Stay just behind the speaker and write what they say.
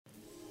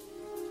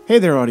Hey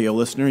there, audio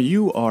listener.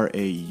 You are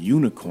a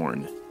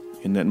unicorn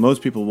in that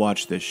most people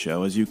watch this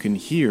show. As you can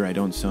hear, I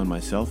don't sound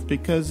myself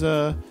because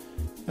I'm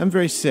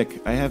very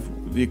sick. I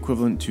have the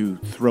equivalent to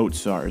throat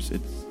SARS.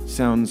 It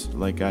sounds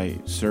like I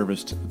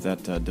serviced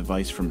that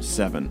device from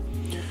Seven.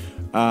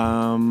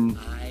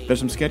 There's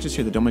some sketches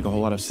here that don't make a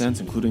whole lot of sense,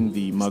 including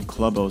the Mug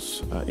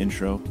Clubos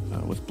intro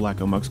with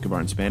Blacko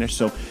Mugscabar in Spanish.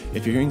 So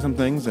if you're hearing some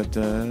things that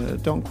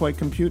don't quite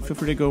compute, feel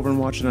free to go over and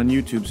watch it on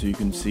YouTube so you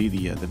can see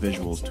the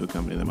visuals to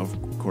accompany them.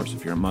 Of course,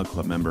 if you're a Mug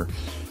Club member,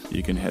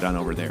 you can head on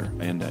over there.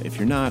 And if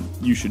you're not,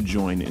 you should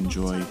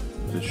enjoy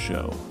the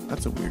show.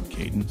 That's a weird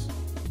cadence.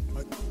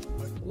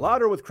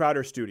 Louder with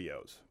Crowder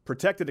Studios.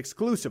 Protected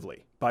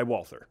exclusively by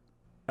Walther.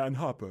 And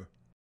Hopper.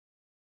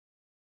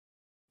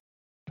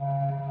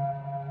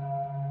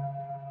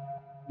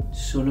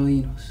 Solo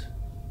dinos,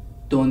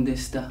 ¿dónde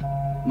está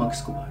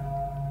Mugscabar?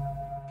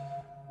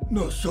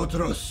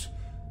 Nosotros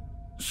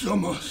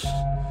somos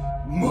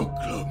Mug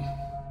Club.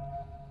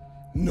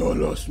 No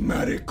los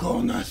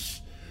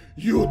mariconas.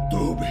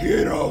 YouTube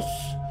heroes.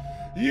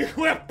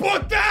 ¡Hijo de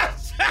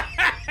putas!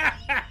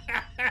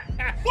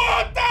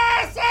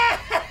 ¡Putas!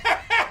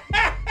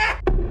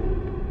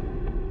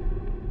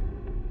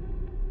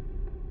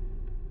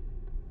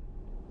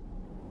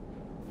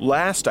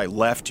 Last I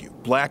left you,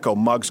 Blacko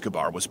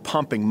Mugscabar was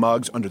pumping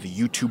mugs under the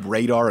YouTube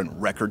radar in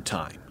record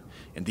time,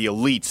 and the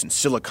elites in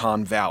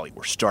Silicon Valley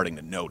were starting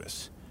to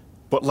notice.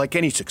 But like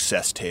any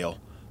success tale,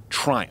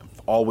 triumph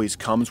always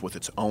comes with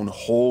its own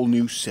whole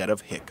new set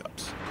of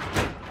hiccups.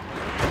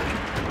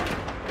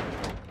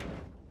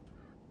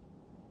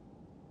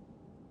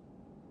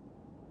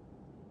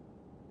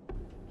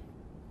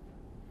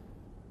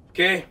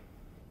 ¿Qué?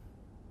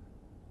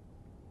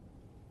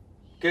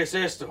 ¿Qué es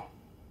esto?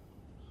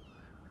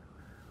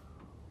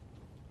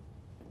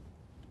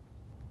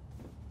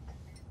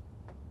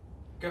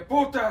 ¿Qué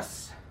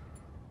putas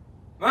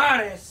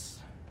mares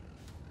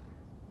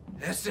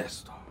es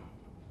esto?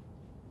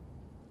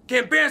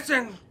 ¿Quién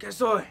piensan que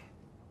soy?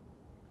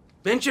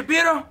 ¿Ben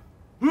Shapiro?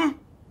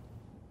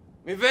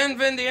 ¿Me ven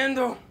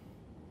vendiendo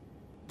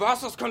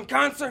vasos con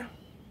cáncer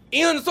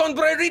y un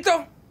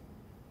sombrerito?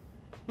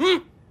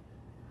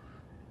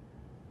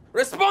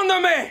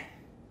 ¡Respóndame!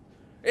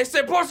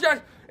 Este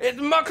podcast es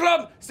Mug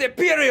Club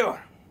Superior.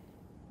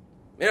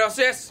 Mira,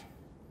 ustedes,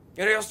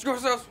 los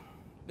cursos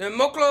de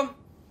Mug Club,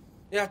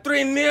 ya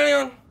 3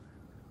 million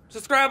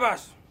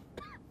subscribers.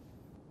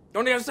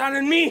 ¿Dónde están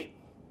en mí?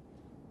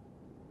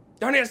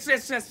 ¿Dónde es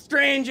esa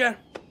stranger?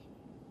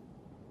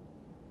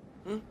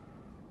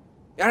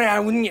 Ya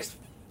no es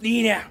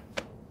línea.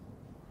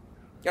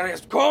 Ya no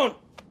es con.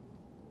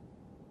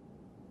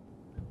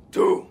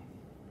 Tú.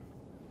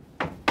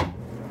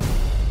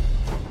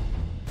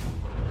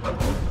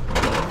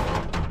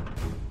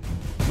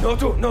 No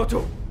tú, no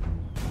tú.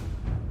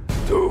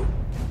 Tú.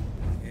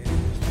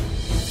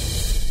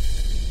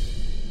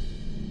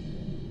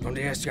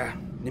 ¿Dónde está?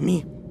 ¿De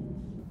mí?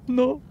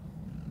 No,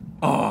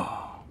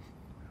 Oh,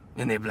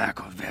 en el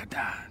Blacko,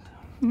 ¿verdad?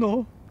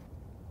 no.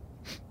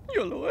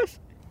 Yo lo es.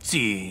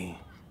 Sí.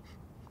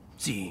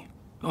 Sí.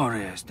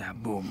 Ahora está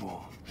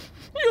bobo.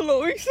 Yo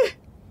lo hice.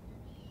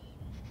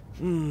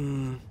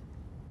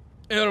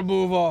 El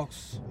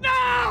Buvox.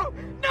 ¡No!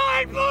 ¡No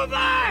el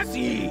Buvox!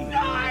 Sí.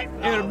 ¡No el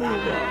Buvox! El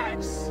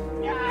Buvox.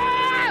 ¡No!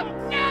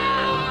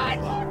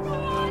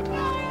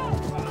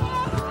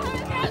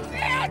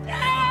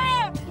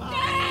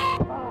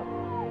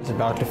 Is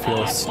about to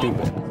feel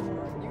stupid.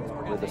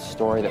 With a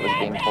story that was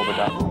being told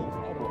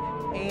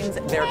about aims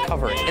their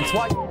coverage. It's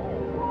why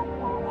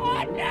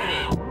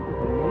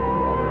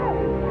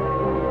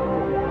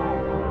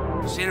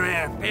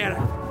Sirve per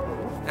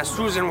la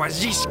Susan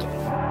Waziski.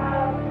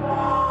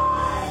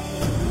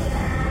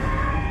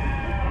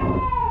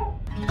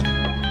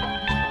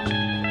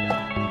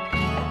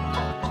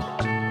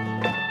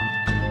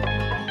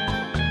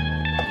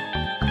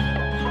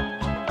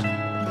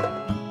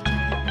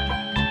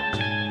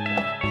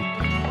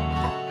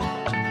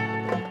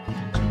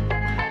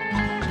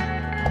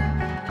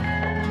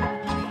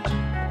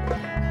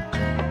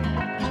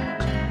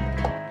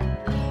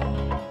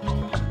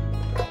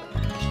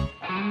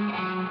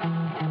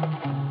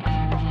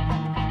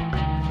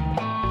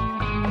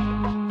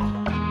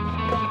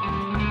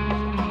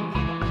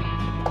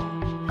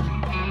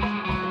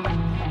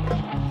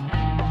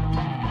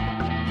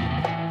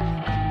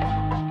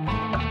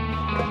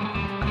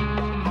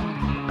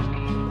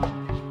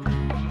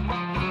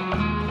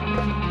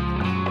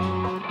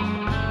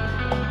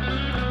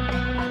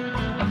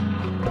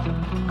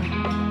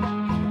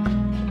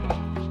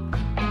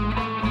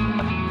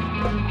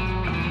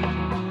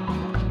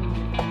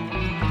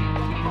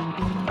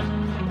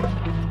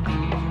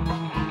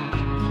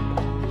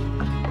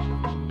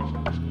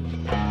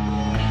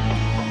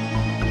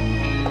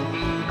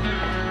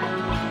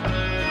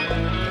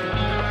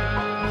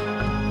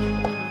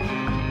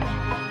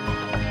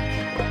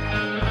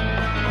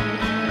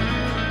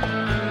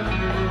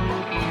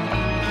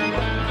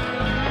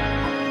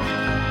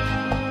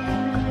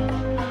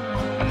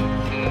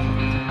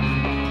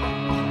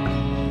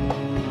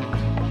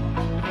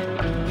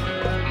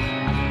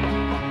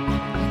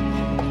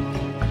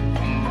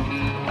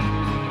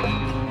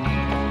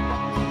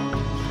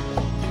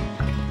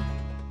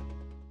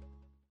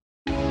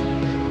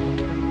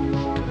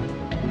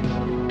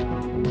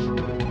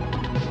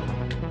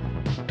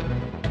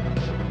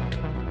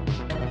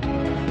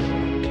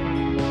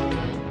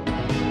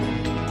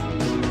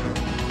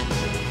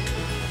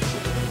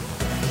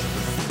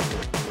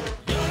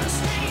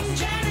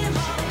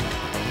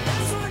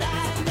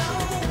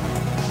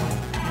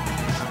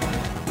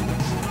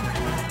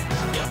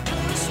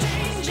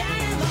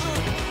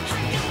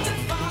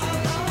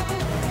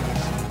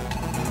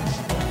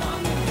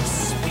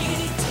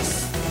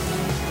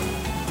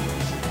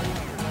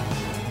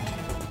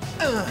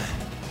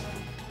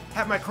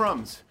 my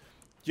crumbs.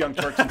 Young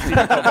Turks and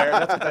Stephen Colbert,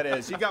 that's what that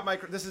is. You got my.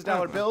 This is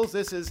dollar bills.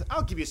 This is.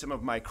 I'll give you some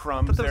of my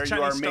crumbs. There,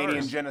 you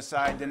Armenian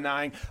genocide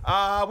denying.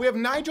 We have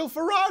Nigel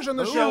Farage on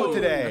the show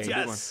today.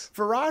 Yes.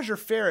 Farage or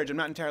Farage, I'm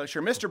not entirely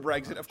sure. Mr.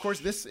 Brexit, of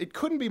course. It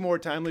couldn't be more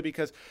timely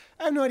because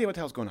I have no idea what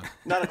the hell's going on.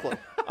 Not a clue.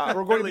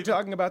 We're going to be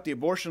talking about the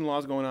abortion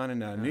laws going on in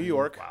New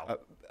York,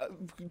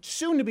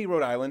 soon to be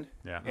Rhode Island,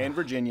 and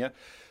Virginia.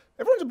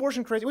 Everyone's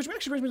abortion crazy, which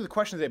actually brings me to the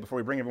question today before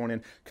we bring everyone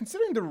in.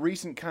 Considering the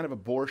recent kind of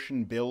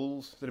abortion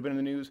bills that have been in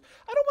the news,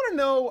 I don't want to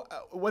know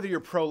whether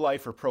you're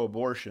pro-life or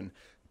pro-abortion,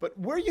 but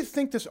where you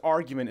think this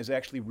argument is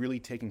actually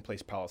really taking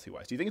place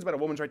policy-wise. Do you think it's about a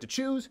woman's right to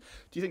choose?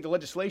 Do you think the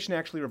legislation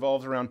actually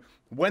revolves around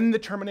when the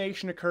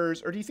termination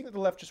occurs? Or do you think that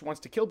the left just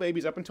wants to kill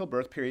babies up until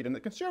birth, period, and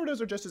the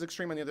conservatives are just as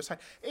extreme on the other side?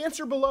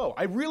 Answer below.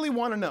 I really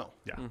want to know.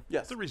 Yeah.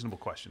 Yes. It's a reasonable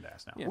question to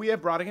ask now. Yeah. We have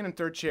Brodigan in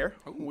third chair.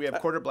 We have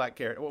quarter black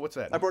carrot. What's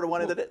that? I brought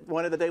one of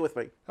the day with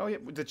me. Oh, yeah.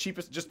 The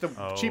cheapest, just the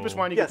cheapest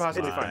wine you could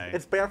possibly find.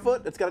 It's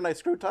barefoot. It's got a nice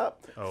screw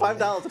top.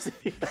 $5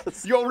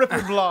 yes. You'll rip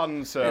your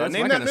blonde, sir.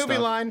 Name that movie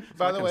line.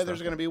 By the way,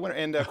 there's going to be a winner.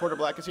 And quarter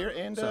black is here.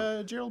 And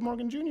Gerald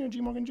Morgan Jr.,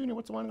 G. Morgan Jr.,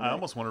 what's the one? I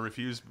almost want to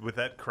refuse with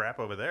that crap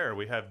over there.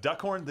 We have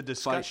Duckhorn the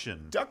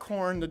Discussion.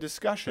 Duckhorn the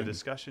Discussion. The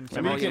Discussion.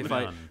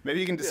 Maybe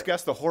you can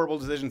discuss the horrible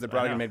decisions that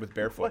Brodigan made with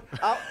Barefoot.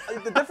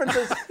 The difference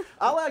is,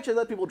 I'll actually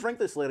let people drink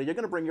this later. You're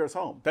going to bring yours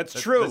home. That's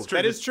true.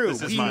 That is true.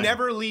 He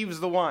never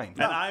leaves the wine.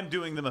 And I'm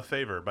doing them a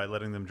favor by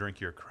letting them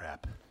drink your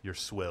crap, your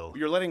swill.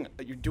 You're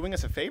doing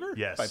us a favor?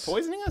 Yes. By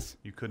poisoning us?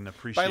 You couldn't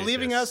appreciate By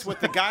leaving us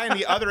with the guy on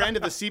the other end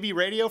of the CB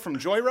radio from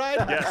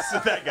Joyride? Yes,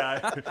 that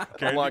guy.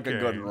 I like a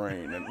good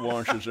rain. It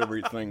washes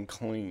everything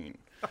clean.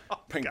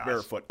 Pink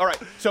Barefoot. All right.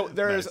 So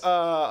there's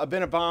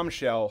been a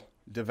bombshell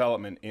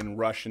development in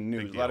Russian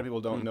news. A lot of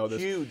people don't know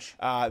this. Huge.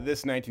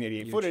 This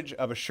 1988 footage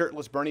of a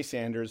shirtless Bernie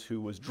Sanders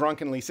who was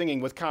drunkenly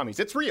singing with commies.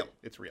 It's real.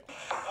 It's real.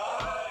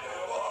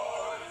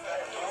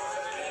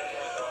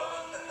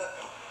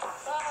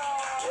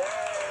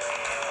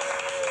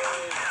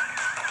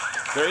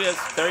 There he is.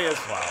 There he is.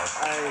 Wow.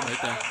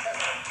 Right there.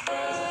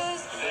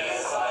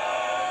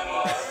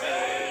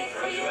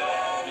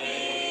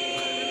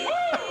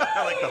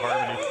 I like the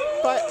harmony.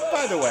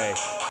 By the way,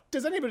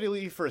 does anybody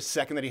believe for a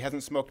second that he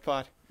hasn't smoked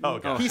pot? Oh,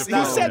 gosh. He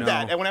said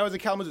that, and when I was a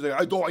Kalamazoo, he's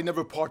like, I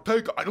never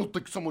partake. I don't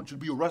think someone should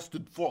be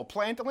arrested for a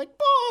plant. I'm like,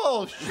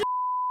 bullshit.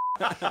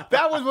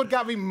 That was what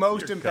got me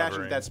most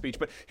impassioned with that speech.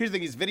 But here's the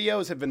thing, his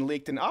videos have been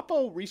leaked, and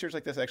Oppo research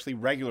like this actually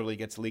regularly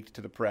gets leaked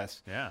to the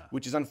press,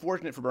 which is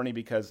unfortunate for Bernie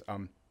because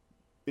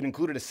it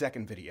included a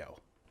second video.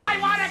 I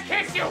want to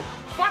kiss you,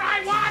 but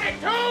I want it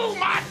too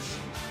much.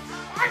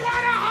 I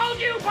want to hold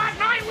you, but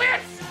my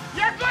lips,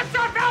 your lips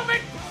are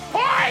velvet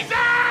poison.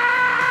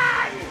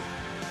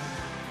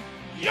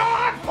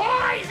 Your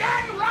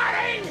poison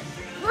running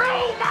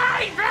through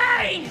my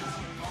veins.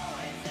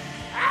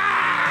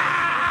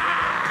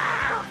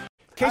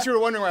 In case you were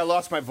wondering why I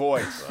lost my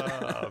voice,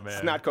 man.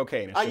 It's not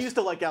cocaine. I used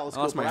to like Alice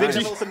Cooper. Did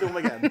you listen to him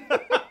again?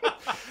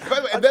 By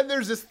the way, and then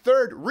there's this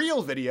third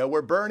real video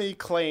where Bernie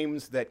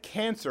claims that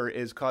cancer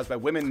is caused by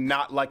women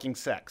not liking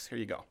sex. Here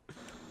you go.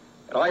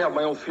 And I have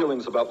my own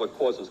feelings about what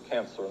causes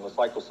cancer and the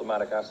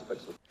psychosomatic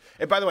aspects of it.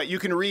 And by the way, you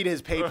can read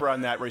his paper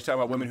on that where he's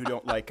talking about women who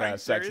don't like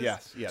sex.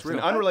 Yes. In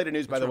unrelated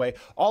news, by the way,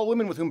 all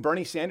women with whom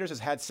Bernie Sanders has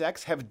had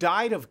sex have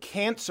died of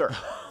cancer.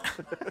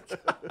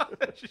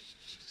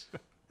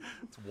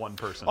 It's one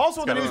person.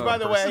 Also in the news, by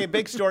the way, a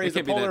big story is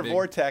the polar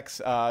vortex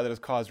that has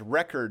caused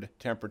record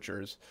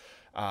temperatures.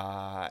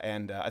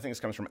 And I think this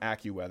comes from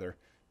AccuWeather.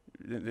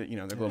 You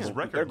know,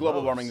 they're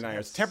global warming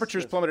deniers.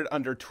 Temperatures plummeted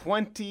under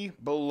 20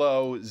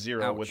 below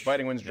zero, with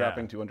biting winds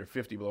dropping to under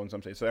 50 below in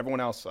some states. So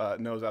everyone else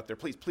knows out there,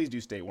 please do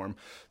stay warm.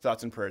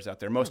 Thoughts and prayers out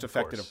there. Most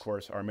affected, of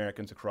course, are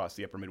Americans across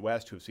the upper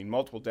Midwest who have seen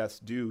multiple deaths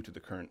due to the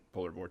current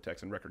polar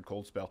vortex and record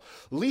cold spell.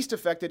 Least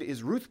affected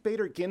is Ruth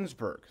Bader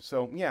Ginsburg.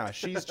 So, yeah,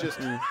 she's just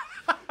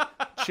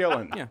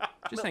chilling. Yeah,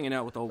 just hanging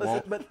out with the old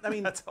wall. But, I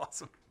mean, that's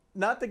awesome.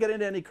 Not to get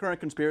into any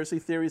current conspiracy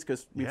theories,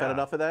 because we've had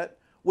enough of that.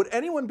 Would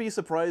anyone be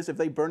surprised if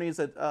they Bernie's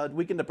at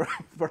Weekend at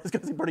Bernie's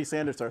going to see Bernie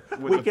Sanders, sir?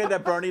 Weekend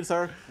at Bernie's,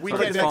 sir?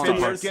 Weekend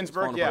at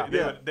Ginsburg, yeah.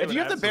 Do you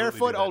have the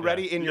barefoot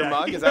already in your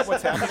mug? Is that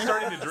what's happening? I'm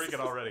starting to drink it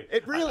already.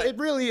 It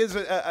really is.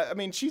 I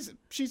mean, she's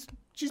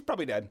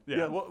probably dead.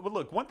 Yeah. Well,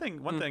 look, one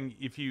thing.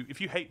 If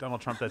you hate Donald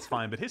Trump, that's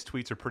fine. But his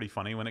tweets are pretty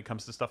funny when it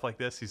comes to stuff like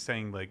this. He's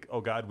saying like,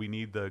 "Oh God, we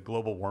need the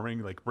global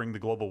warming. Like, bring the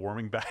global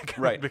warming back,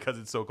 right? Because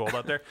it's so cold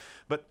out there."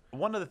 But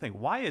one other thing: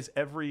 why is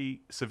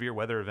every severe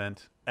weather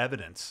event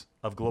evidence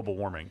of global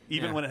warming,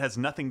 even when it has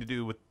nothing to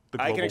do with the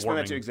global warming? I can explain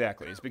that to you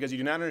exactly. It's because you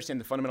do not understand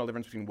the fundamental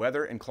difference between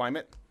weather and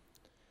climate.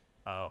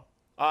 Oh.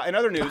 In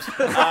other news,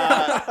 that's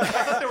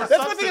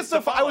one thing that's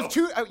so fun. I was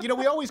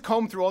we always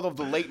comb through all of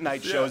the late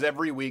night shows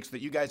every week so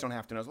that you guys don't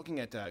have to know. I was looking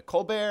at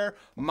Colbert,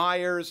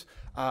 Myers,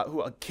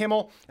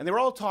 Kimmel, and they were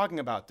all talking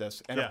about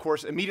this, and of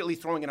course, immediately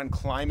throwing it on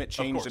climate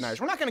change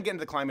deniers. We're not going to get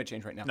into the climate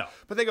change right now. No.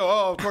 But they go,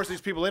 oh, of course,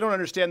 these people, they don't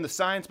understand the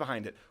science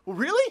behind it. Well,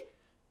 really?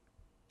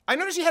 I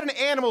noticed you had an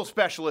animal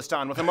specialist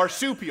on with a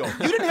marsupial.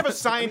 You didn't have a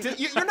scientist.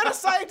 You're not a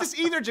scientist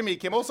either, Jimmy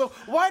Kimmel. So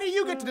why do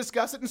you get to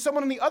discuss it and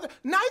someone on the other?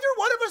 Neither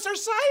one of us are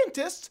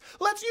scientists.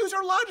 Let's use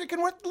our logic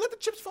and let the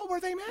chips fall where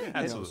they may.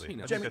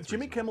 Absolutely.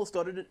 Jimmy Kimmel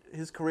started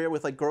his career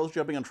with like girls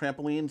jumping on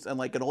trampolines and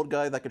like an old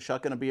guy that could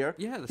shotgun a beer.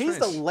 Yeah, that's He's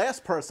right. the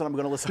last person I'm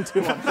going to listen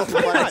to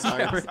on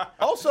science.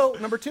 Also,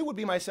 number 2 would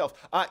be myself.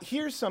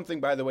 Here's something,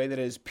 by the way, that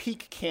is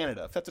peak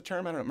Canada. If that's a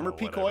term, I don't know. Remember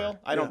peak oil?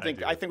 I think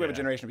we have a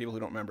generation of people who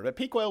don't remember. But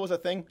peak oil was a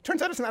thing.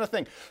 Turns out it's not a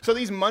thing. So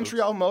these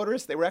Montreal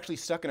motorists, they were actually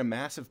stuck in a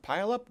massive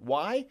pileup.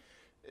 Why?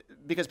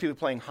 Because people were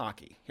playing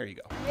hockey. Here you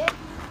go.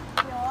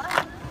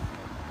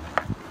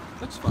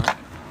 Looks fun.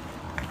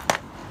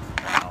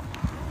 Wow.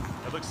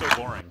 That looks so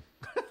boring.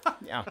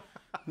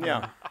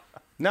 Yeah.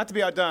 Not to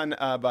be outdone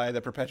by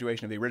the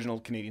perpetuation of the original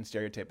Canadian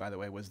stereotype, by the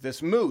way, was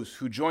this moose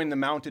who joined the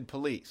mounted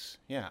police.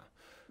 Yeah.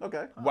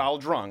 Okay. While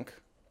drunk.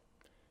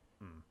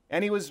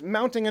 And he was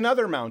mounting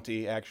another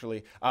Mountie,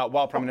 actually,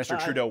 while Prime Minister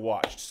Trudeau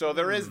watched. So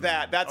there is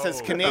that. That's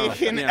as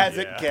Canadian as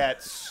it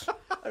gets.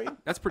 I mean,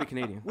 that's pretty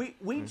Canadian.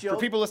 We joke.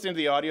 For people listening to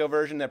the audio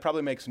version, that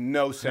probably makes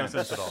no sense.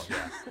 No sense at all,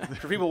 yeah.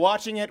 For people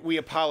watching it, we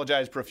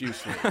apologize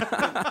profusely.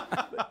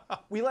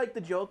 We like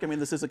the joke. I mean,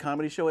 this is a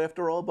comedy show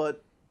after all,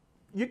 but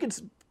you could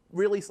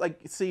really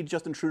see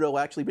Justin Trudeau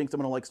actually being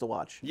someone who likes to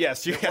watch.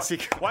 Yes.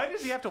 Why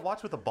does he have to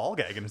watch with a ball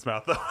gag in his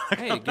mouth, though?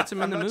 Hey, it gets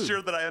him in the I'm mood. not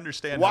sure that I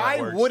understand Why how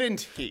it works.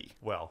 wouldn't he?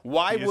 Well,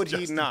 why he is would he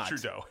Justin not?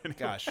 Trudeau.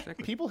 Gosh,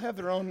 people have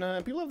their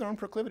own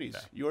proclivities.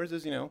 Yeah. Yours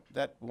is,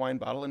 that wine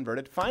bottle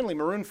inverted. Finally,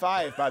 Maroon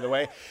 5, by the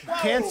way,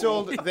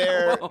 canceled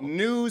their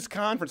news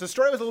conference. The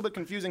story was a little bit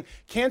confusing.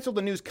 Canceled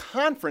the news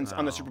conference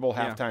on the Super Bowl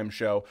halftime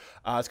show.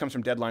 This comes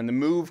from Deadline. The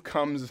move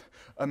comes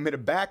amid a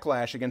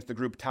backlash against the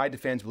group tied to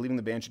fans believing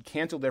the band should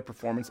cancel their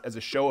performance as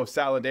a show of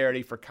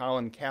solidarity for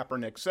Colin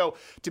Kaepernick. So,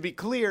 to be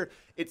clear,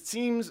 it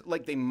seems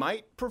like they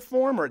might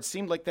perform, or it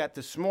seemed like that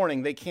this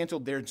morning. They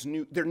canceled their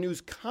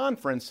news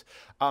conference.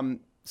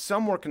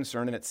 Some were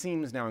concerned, and it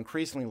seems now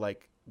increasingly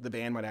like the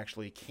band might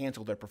actually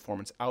cancel their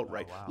performance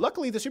outright. Oh, wow.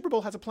 Luckily, the Super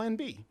Bowl has a plan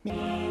B.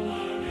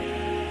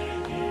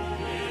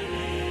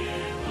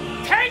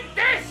 Take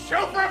this,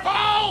 Super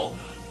Bowl!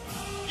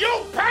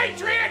 You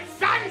Patriot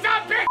sons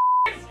of bitches!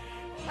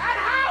 And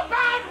how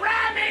about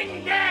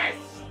ramming this?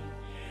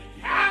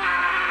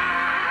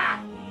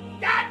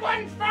 That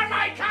one's for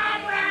my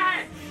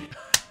comrades!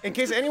 In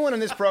case anyone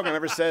in this program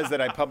ever says that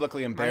I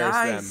publicly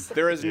embarrass them,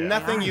 there is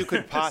nothing you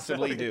could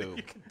possibly do.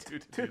 You can do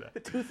to do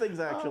that. Two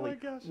things, actually. Oh my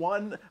gosh.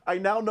 One, I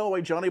now know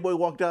why Johnny Boy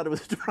walked out. It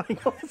was drying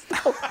off his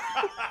dollar.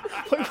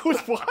 Like, who's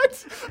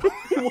what?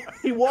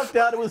 He walked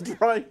out. It was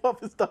drying off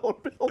his dollar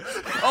bill.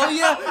 Oh,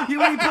 yeah. He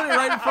put it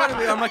right in front of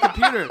me on my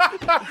computer.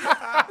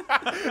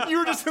 You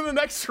were just in the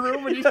next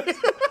room and you...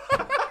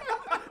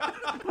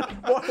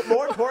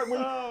 More importantly,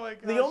 Oh my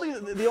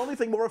the only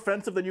thing more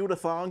offensive than you with a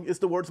thong is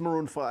the words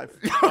Maroon 5.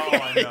 Oh,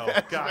 I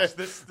know. Gosh,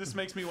 this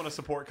makes me want to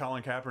support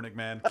Colin Kaepernick,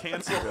 man.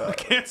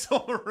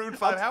 Cancel Maroon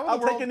 5. How in I'll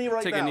the world? take a knee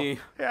right Take now. a knee.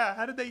 Yeah,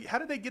 how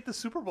did they get the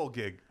Super Bowl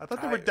gig? I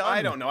thought they were done.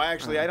 I don't know.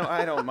 Actually, I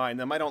don't mind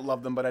them. I don't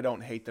love them, but I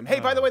don't hate them. Hey,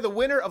 by the way, the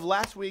winner of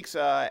last week's,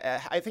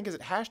 I think, is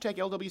it hashtag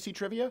LWC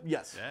Trivia?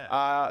 Yes.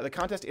 Yeah. The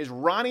contest is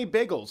Ronnie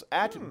Biggles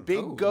at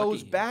Big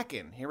Goes lucky.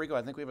 Backin. Here we go.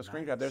 I think we have a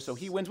screen grab there. So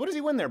he wins. What does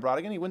he win there,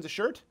 Brodigan? He wins a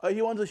shirt?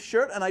 He wants a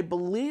shirt and I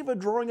believe a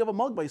drawing of a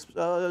mug by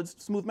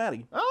Smooth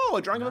Matty. Oh,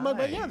 a drawing of a mug.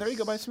 Nice. Yeah, there you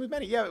go, by Smooth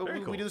Matty. Yeah,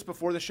 we cool. do this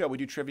before the show. We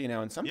do trivia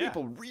now, and some Yeah.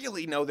 people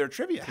really know their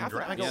trivia. Half the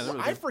time I go, Congrats.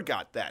 well, I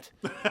forgot that.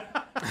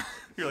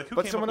 You're like, who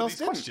But came someone up else with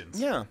didn't. these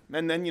questions? Yeah,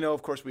 and then,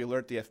 of course, we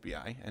alert the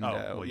FBI, and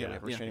well, we yeah.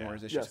 have restraining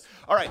orders issues. Yes.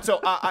 All right, so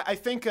I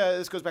think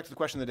this goes back to the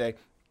question of the day.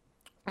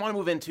 I want to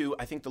move into,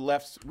 I think the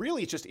left's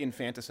really just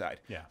infanticide,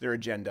 their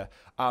agenda.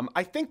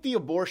 I think the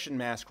abortion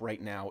mask right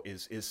now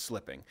is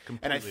slipping.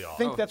 Completely and I off.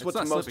 think that's it's what's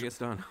not most... slipping, it's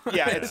done.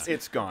 Yeah,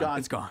 it's gone.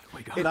 It's gone.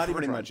 Way gone. It Not even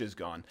pretty trying. much is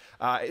gone.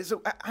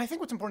 So I think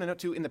what's important to note,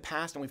 too, in the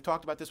past, and we've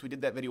talked about this, we did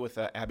that video with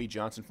Abby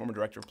Johnson, former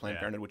director of Planned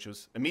Parenthood, which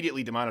was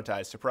immediately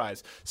demonetized.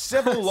 Surprise.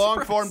 Civil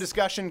long-form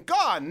discussion,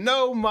 gone.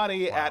 No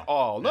money at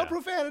all. No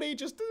profanity,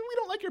 just we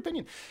don't like your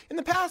opinion. In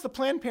the past, the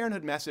Planned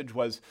Parenthood message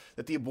was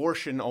that the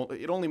abortion,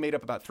 it only made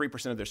up about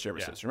 3% of their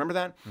services. Remember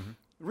that? Mm-hmm.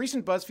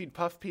 Recent BuzzFeed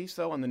Puff piece,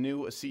 though, on the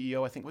new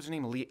CEO, I think, what's her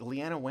name?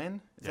 Leanna Wen?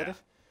 Is that it?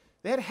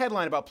 They had a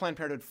headline about Planned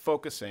Parenthood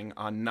focusing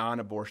on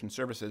non-abortion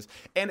services,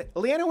 and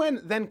Leanna Wen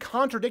then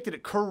contradicted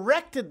it,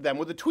 corrected them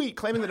with a tweet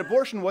claiming that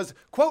abortion was,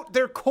 quote,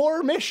 their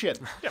core mission.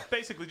 Yeah,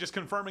 basically just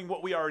confirming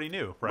what we already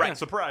knew, right?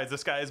 Surprise, the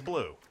sky is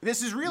blue.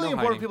 This is really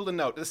important for people to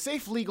note. The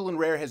safe, legal, and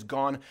rare has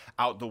gone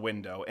out the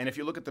window, and if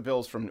you look at the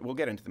bills from, we'll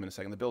get into them in a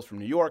second, the bills from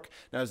New York,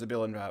 now there's a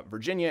bill in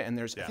Virginia, and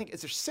there's, I think,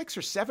 is there 6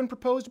 or 7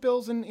 proposed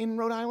bills in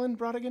Rhode Island,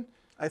 Brodigan?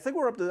 I think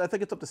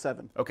it's up to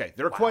 7. Okay,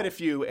 there are quite a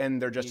few,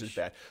 and they're just as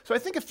bad. So I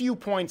think a few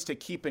points to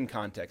keep in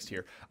context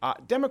here.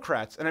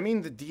 Democrats, and I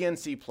mean the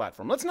DNC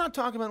platform. Let's not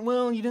talk about,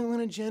 well, you don't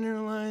want to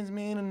generalize,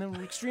 man, and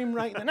the extreme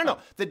right. No.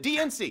 The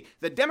DNC,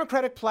 the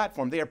Democratic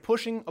platform, they are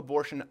pushing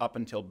abortion up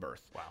until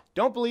birth. Wow.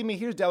 Don't believe me?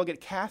 Here's Delegate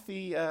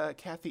Kathy,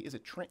 is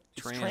it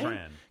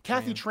Tran?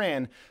 Kathy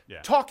Tran,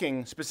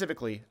 talking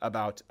specifically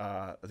about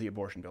the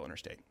abortion bill in her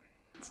state.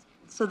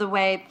 So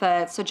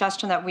the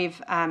suggestion that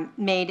we've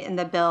made in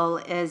the bill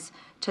is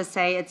to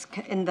say it's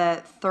in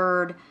the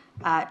third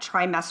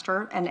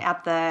trimester and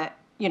at the,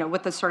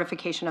 with the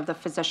certification of the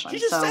physician. She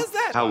just says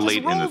that. How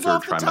late in the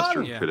third trimester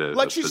tongue. could a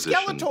Like she's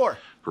physician Skeletor.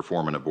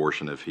 perform an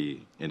abortion if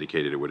he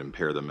indicated it would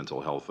impair the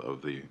mental health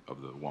of the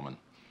woman?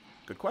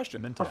 Good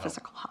question. Or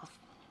physical health.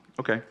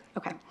 Okay.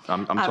 Okay.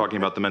 I'm talking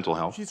about the mental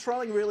health. She's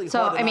trying really So,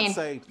 hard to I not mean,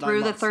 say 9 through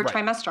the months. third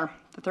Right. trimester.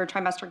 The third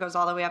trimester goes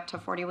all the way up to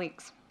 40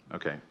 weeks.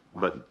 Okay.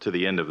 But to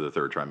the end of the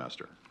third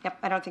trimester. Yep,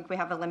 I don't think we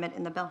have a limit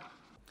in the bill.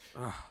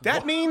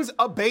 That means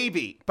a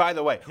baby, by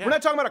the way. We're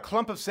not talking about a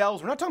clump of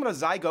cells. We're not talking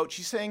about a zygote.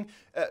 She's saying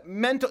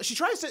mental. She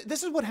tries to,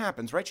 this is what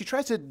happens, right? She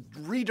tries to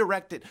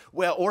redirect it,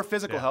 or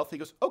physical health. He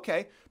goes,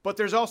 okay, but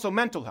there's also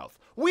mental health.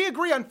 We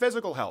agree on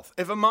physical health.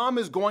 If a mom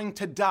is going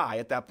to die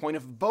at that point,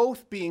 if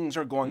both beings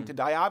are going to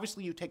die,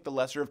 obviously you take the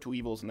lesser of two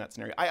evils in that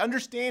scenario. I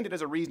understand it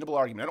as a reasonable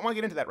argument. I don't want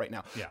to get into that right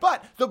now. Yeah.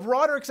 But the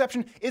broader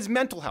exception is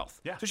mental health.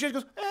 Yeah. So she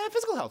goes,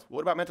 physical health.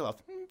 What about mental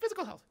health?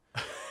 Physical health.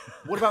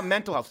 What about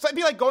mental health? So it'd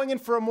be like going in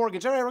for a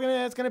mortgage. All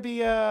right, it's going to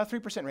be a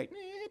 3% rate.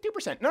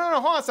 2%. No,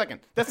 hold on a second.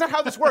 That's not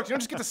how this works. You don't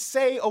just get to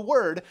say a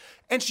word.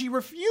 And she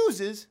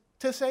refuses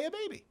to say a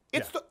baby.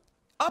 It's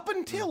up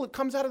until it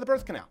comes out of the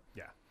birth canal.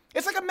 Yeah.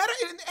 It's like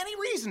any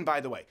reason,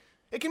 by the way.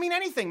 It can mean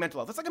anything, mental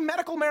health. It's like a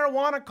medical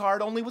marijuana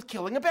card, only with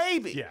killing a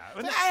baby. Yeah.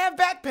 I have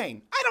back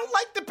pain. I don't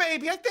like the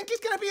baby. I think he's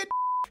going to be a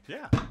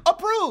Yeah.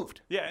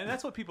 approved. Yeah, and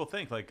that's what people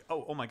think. Like,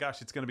 oh my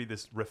gosh, it's going to be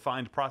this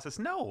refined process.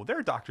 No, there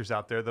are doctors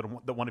out there that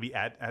want to be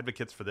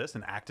advocates for this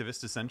and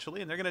activists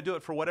essentially, and they're going to do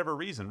it for whatever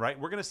reason, right?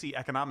 We're going to see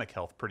economic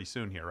health pretty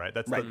soon here, right?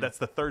 That's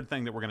the third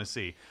thing that we're going to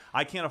see.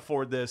 I can't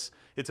afford this.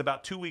 It's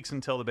about 2 weeks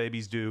until the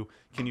baby's due.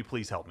 Can you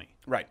please help me?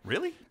 Right.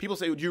 Really? People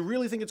say, do you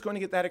really think it's going to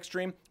get that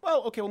extreme?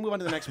 Well, okay, we'll move on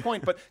to the next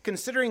point. But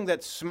considering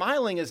that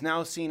smiling is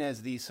now seen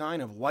as the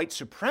sign of white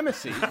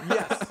supremacy.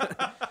 Yes.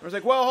 I was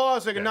like, well, hold on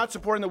a second, not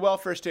supporting the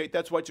welfare state,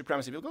 that's white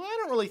supremacy. People go, I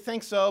don't really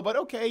think so, but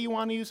okay, you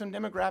want to use some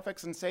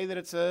demographics and say that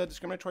it's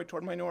discriminatory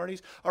toward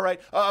minorities? All right,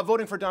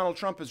 voting for Donald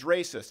Trump is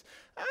racist.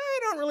 I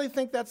don't really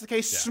think that's the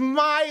case. Yeah.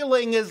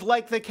 Smiling is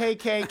like the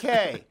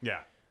KKK. Yeah.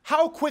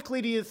 How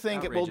quickly do you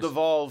think Outrageous. it will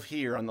devolve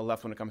here on the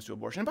left when it comes to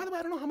abortion? And by the way,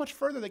 I don't know how much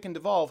further they can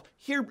devolve.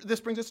 Here, this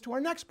brings us to our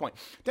next point.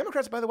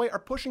 Democrats, by the way, are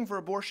pushing for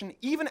abortion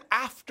even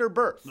after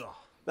birth. Ugh.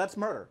 That's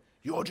murder.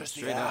 You're just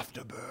the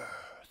afterbirth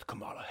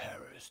Kamala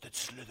Harris that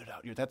slithered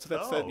out. That's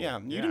yeah.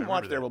 You didn't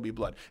watch There Will Be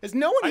Blood. Is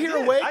no one here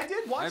awake? I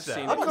did watch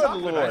that.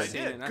 I've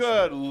seen it.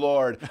 Good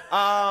Lord.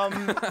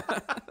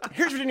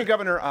 Here's Virginia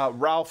Governor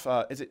Ralph.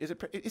 Is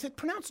it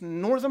pronounced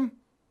Northam?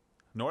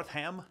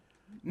 Northam?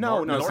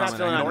 No, it's not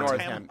still not Northam.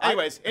 Northam.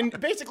 Anyways,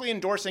 basically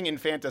endorsing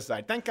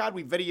infanticide. Thank God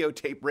we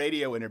videotape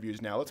radio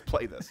interviews now. Let's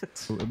play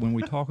this. When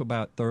we talk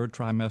about third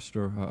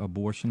trimester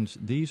abortions,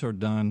 these are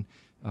done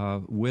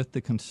with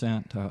the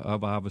consent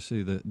of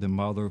obviously the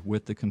mother,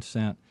 with the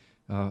consent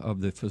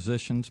of the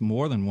physicians,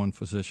 more than one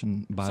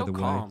physician, by the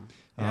way.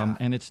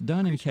 And it's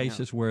done in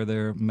cases where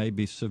there may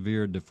be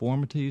severe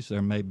deformities,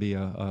 there may be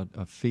a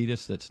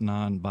fetus that's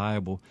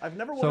non-viable. I've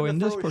never so wanted in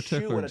to this throw a shoe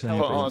particular at a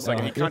example, Hold on a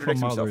second. He if a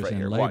contradicts mother himself is right in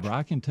here. labor, Watch.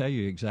 I can tell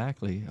you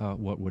exactly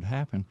what would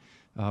happen.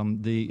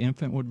 The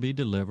infant would be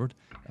delivered.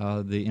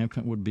 The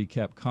infant would be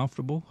kept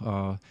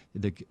comfortable.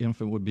 The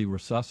infant would be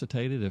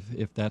resuscitated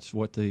if that's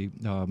what the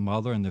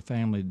mother and the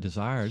family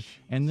desired.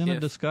 And then a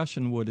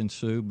discussion would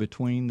ensue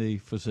between the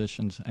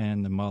physicians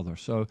and the mother.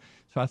 So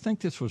I think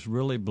this was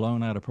really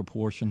blown out of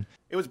proportion.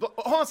 It was.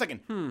 Hold on a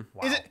second.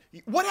 Wow.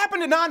 What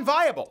happened to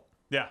non-viable?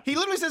 Yeah. He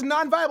literally says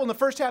non-viable in the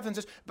first half and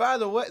says, by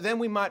the way, then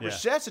we might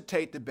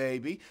resuscitate the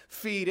baby,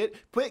 feed it,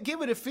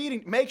 give it a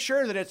feeding, make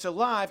sure that it's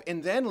alive,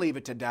 and then leave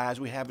it to die as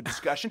we have a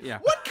discussion.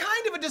 What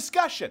kind of a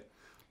discussion?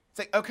 It's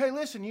like, okay,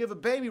 listen, you have a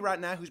baby right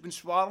now who's been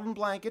swaddled in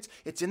blankets.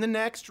 It's in the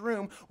next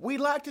room. We'd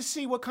like to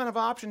see what kind of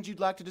options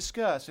you'd like to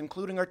discuss,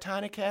 including our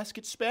tiny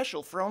casket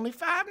special for only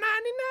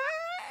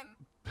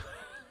 $5.99.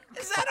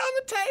 Is that on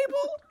the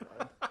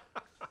table?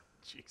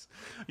 Jeez.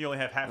 You only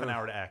have half an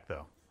hour to act,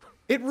 though.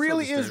 It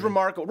really is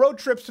remarkable. Road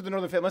trips to the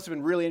Northern Faith must have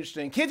been really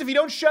interesting. Kids, if you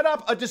don't shut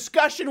up, a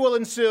discussion will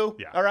ensue.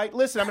 Yeah. All right?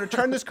 Listen, I'm going to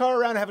turn this car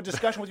around and have a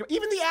discussion with you.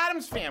 Even the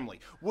Addams family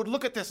would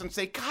look at this and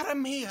say, "Cara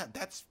mia,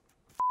 that's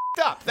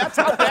f***ed up. That's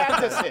how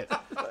bad this is."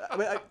 I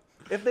mean,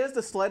 if there's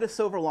the slightest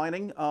silver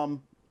lining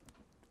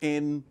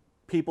in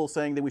people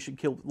saying that we should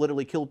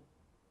literally kill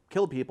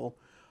people,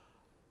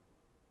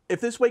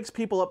 if this wakes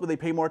people up, will they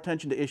pay more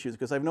attention to issues?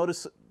 Because I've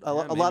noticed a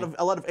lot of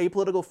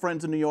apolitical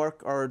friends in New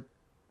York are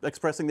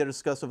expressing their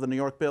disgust of the New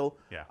York bill.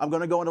 Yeah. I'm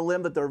going to go on a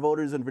limb that there are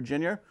voters in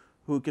Virginia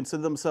who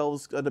consider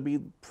themselves to be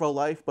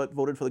pro-life but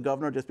voted for the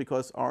governor just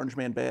because Orange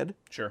Man bad.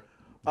 Sure.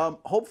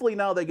 Hopefully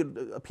now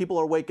people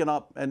are waking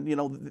up,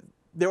 and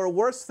there are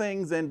worse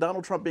things than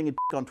Donald Trump being a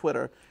dick on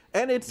Twitter,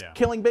 and it's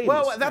killing babies.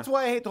 Well, that's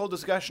why I hate the whole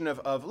discussion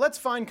of let's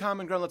find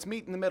common ground, let's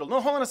meet in the middle. No,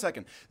 hold on a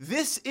second.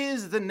 This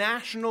is the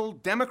national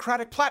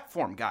Democratic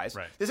platform, guys.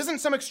 Right. This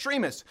isn't some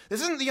extremist.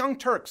 This isn't the Young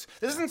Turks.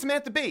 This isn't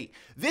Samantha Bee.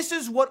 This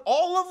is what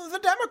all of the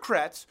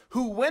Democrats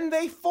who, when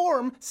they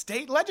form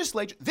state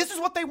legislature, this is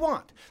what they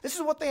want. This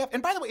is what they have.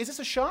 And by the way, is this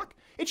a shock?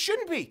 It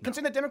shouldn't be,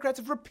 considering that Democrats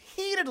have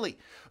repeatedly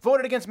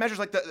voted against measures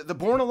like the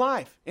Born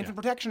Alive Infant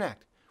Protection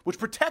Act, which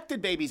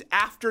protected babies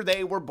after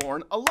they were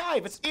born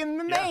alive. It's in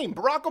the name.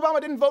 Barack Obama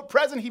didn't vote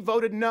president. He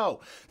voted no.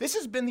 This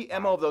has been the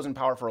MO of those in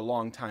power for a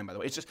long time, by the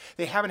way. It's just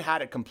they haven't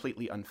had it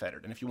completely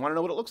unfettered. And if you want to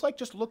know what it looks like,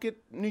 just look at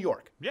New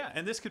York. Yeah,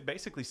 and this could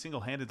basically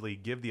single-handedly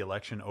give the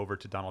election over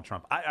to Donald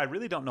Trump. I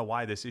really don't know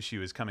why this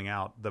issue is coming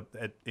out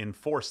in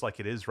force like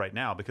it is right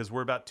now, because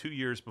we're about 2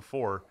 years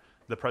before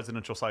the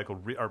presidential cycle,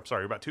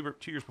 about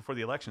two years before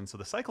the election. So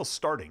the cycle's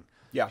starting.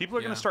 Yeah. People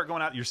are going to start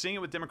going out. You're seeing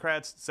it with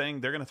Democrats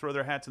saying they're going to throw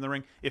their hats in the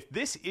ring. If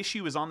this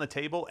issue is on the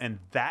table and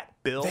that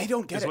bill they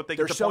don't get is it. what they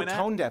They're get to so point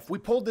tone deaf. We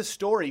pulled this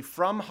story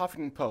from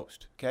Huffington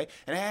Post, okay?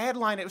 And a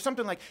headline, it was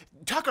something like,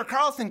 Tucker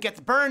Carlson gets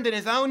burned in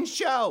his own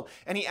show.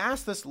 And he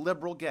asked this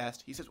liberal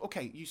guest, he says,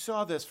 okay, you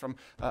saw this from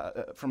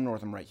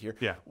Northam right here.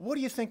 Yeah. What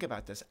do you think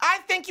about this? I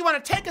think you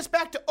want to take us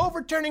back to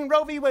overturning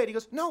Roe v. Wade. He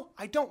goes, no,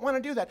 I don't want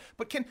to do that.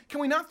 But can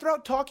we not throw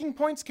out talking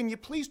points? Can you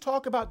please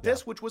talk about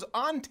this, which was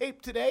on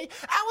tape today?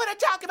 I want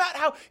to talk about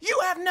how you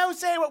have no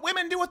say what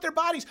women do with their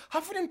bodies.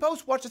 Huffington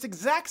Post watched this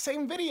exact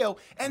same video,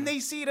 and they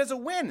see it as a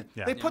win.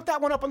 Yeah. They put that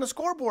one up on the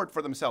scoreboard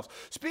for themselves.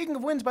 Speaking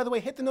of wins, by the way,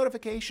 hit the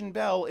notification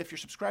bell if you're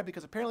subscribed,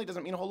 because apparently it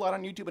doesn't mean a whole lot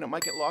on YouTube, and it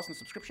might get lost in the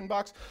subscription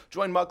box.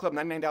 Join Mug Club,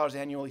 $99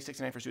 annually,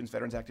 $69 for students,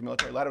 veterans, active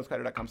military.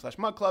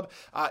 LidoWithCrowder.com/Mug Club.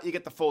 You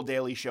get the full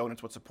daily show, and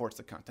it's what supports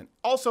the content.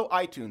 Also,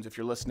 iTunes, if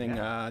you're listening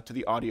to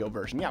the audio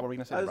version. Yeah, what were we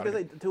going to say? I was going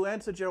to say, to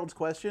answer Gerald's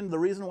question, the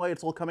reason why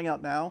it's all coming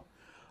out now,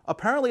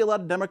 apparently a lot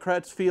of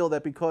Democrats feel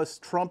that because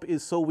Trump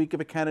is so weak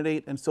of a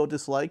candidate and so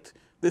disliked,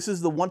 this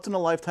is the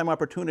once-in-a-lifetime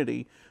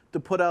opportunity to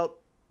put out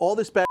all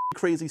this bad,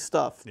 crazy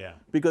stuff. Yeah.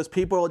 Because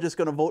people are just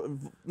going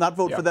to not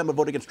vote for them, but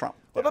vote against Trump.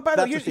 But by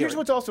the way, here's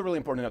what's also really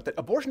important to note, that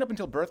abortion up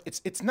until birth,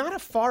 it's not a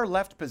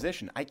far-left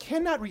position. I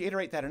cannot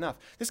reiterate that enough.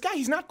 This guy,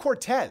 he's not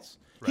Cortez.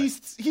 Right.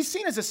 He's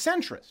seen as a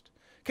centrist.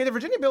 Okay, the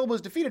Virginia bill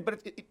was defeated,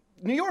 but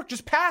New York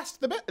just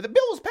passed. The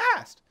bill was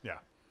passed. Yeah.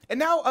 And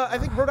now I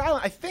think Rhode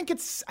Island, I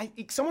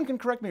think someone can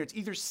correct me here, it's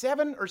either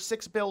 7 or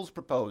 6 bills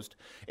proposed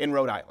in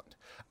Rhode Island.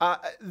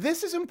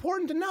 This is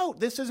important to note.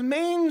 This is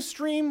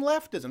mainstream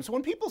leftism. So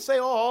when people say,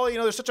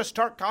 there's such a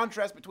stark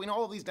contrast between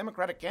all of these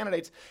Democratic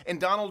candidates and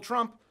Donald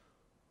Trump,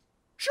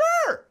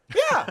 sure,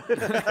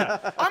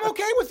 yeah, I'm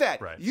okay with that.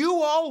 Right.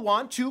 You all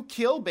want to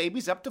kill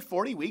babies up to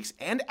 40 weeks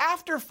and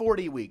after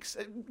 40 weeks.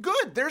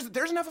 Good,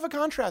 there's enough of a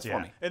contrast for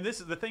me. And this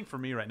is the thing for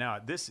me right now.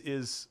 This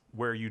is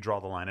where you draw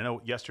the line. I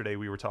know yesterday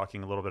we were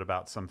talking a little bit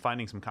about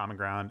finding some common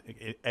ground,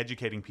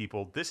 educating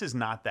people. This is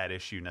not that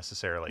issue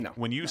necessarily. No,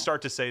 when you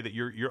start to say that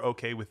you're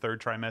okay with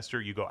third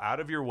trimester, you go out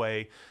of your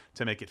way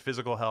to make it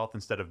physical health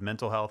instead of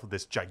mental health,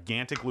 this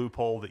gigantic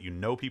loophole that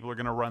people are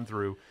going to run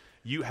through.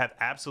 You have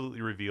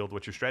absolutely revealed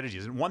what your strategy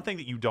is. And one thing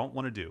that you don't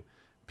want to do,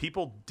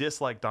 people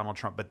dislike Donald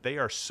Trump, but they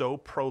are so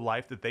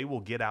pro-life that they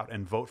will get out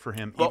and vote for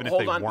him even if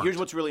they weren't. Here's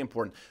what's really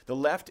important. The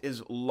left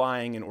is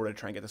lying in order to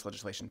try and get this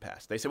legislation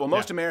passed. They say, well,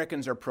 most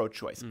Americans are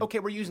pro-choice. Okay,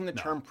 we're using the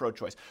term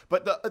pro-choice.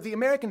 But the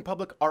American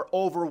public are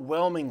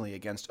overwhelmingly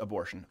against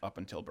abortion up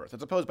until birth.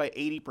 It's opposed by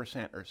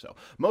 80% or so.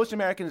 Most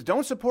Americans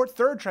don't support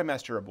third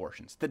trimester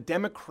abortions. The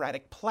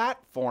Democratic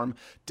platform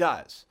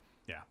does.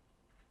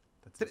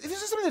 This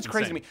is something that's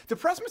crazy to me. The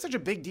press makes such a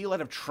big deal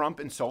out of Trump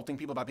insulting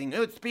people about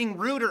it's being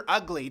rude or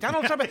ugly.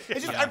 Donald Trump,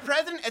 it's just our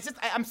president. It's just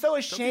I'm so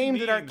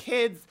ashamed that our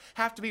kids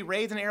have to be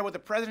raised in an era where the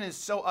president is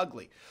so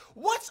ugly.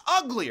 What's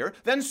uglier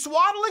than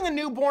swaddling a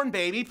newborn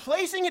baby,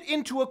 placing it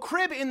into a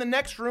crib in the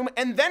next room,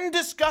 and then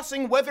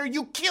discussing whether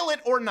you kill it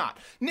or not?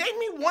 Name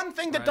me one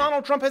thing that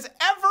Donald Trump has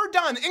ever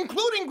done,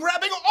 including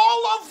grabbing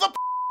all of the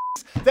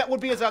that would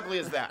be as ugly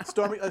as that.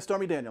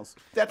 Stormy Daniels.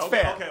 That's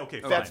fair.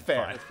 Okay. That's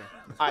fair. Fine.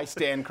 I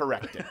stand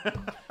corrected.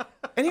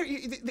 And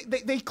here,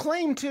 they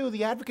claim, too,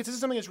 the advocates, this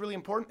is something that's really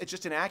important. It's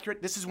just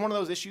inaccurate. This is one of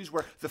those issues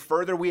where the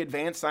further we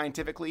advance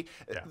scientifically,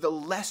 the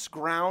less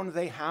ground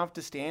they have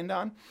to stand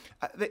on.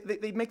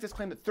 They make this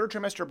claim that third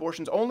trimester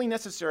abortion is only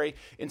necessary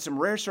in some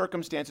rare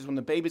circumstances when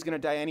the baby's going to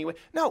die anyway.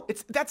 No,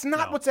 that's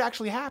not what's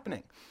actually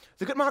happening.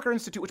 The Guttmacher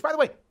Institute, which, by the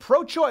way,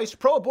 pro-choice,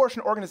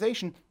 pro-abortion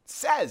organization,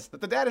 says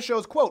that the data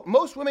shows, quote,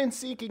 most women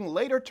seeking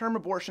later-term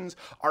abortions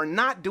are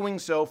not doing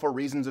so for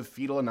reasons of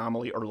fetal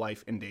anomaly or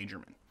life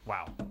endangerment.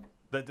 Wow.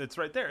 That's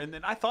right there. And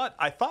then I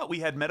thought we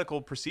had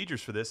medical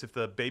procedures for this if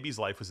the baby's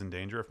life was in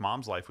danger, if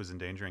mom's life was in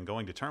danger and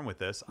going to term with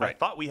this. Right. I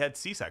thought we had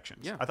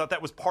C-sections. Yeah. I thought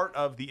that was part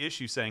of the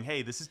issue, saying,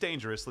 hey, this is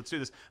dangerous. Let's do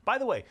this. By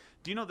the way,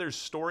 do you know there's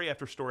story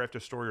after story after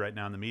story right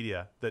now in the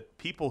media that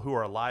people who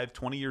are alive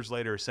 20 years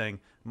later are saying,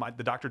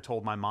 the doctor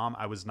told my mom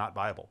I was not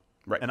viable.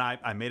 Right. And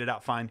I made it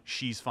out fine.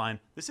 She's fine.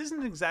 This isn't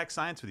an exact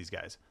science for these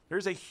guys.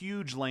 There's a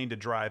huge lane to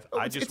drive.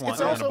 I just want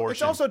an abortion.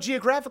 It's also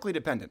geographically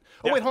dependent.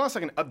 Oh, wait, hold on a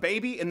second. A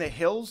baby in the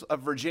hills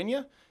of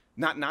Virginia,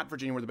 not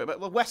Virginia,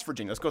 but West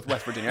Virginia. Let's go with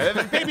West Virginia.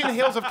 A baby in the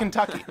hills of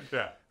Kentucky.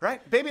 Yeah.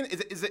 Right? Baby,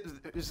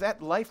 is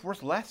that life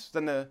worth less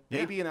than the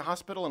baby in a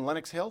hospital in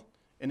Lenox Hill?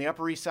 In the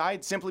Upper East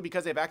Side, simply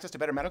because they have access to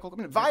better medical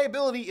equipment?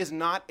 Viability is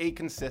not a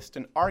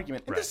consistent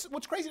argument. And this is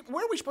what's crazy.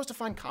 Where are we supposed to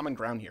find common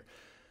ground here?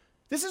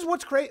 This is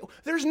what's crazy.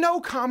 There's no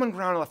common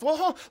ground left.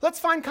 Well, let's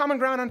find common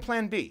ground on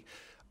Plan B.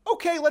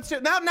 Okay, let's do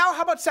it. Now,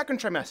 how about second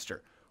trimester?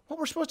 What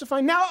we're supposed to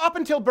find now up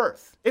until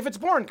birth. If it's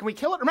born, can we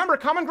kill it? Remember,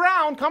 common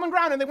ground,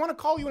 and they want to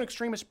call you an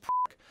extremist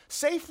prick.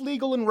 Safe,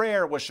 legal, and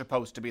rare was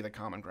supposed to be the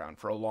common ground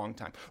for a long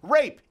time.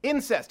 Rape,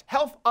 incest,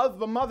 health of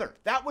the mother.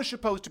 That was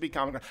supposed to be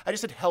common ground. I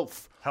just said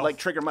health. Like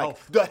Trigger Mike.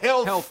 The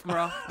health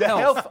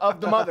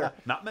of the mother.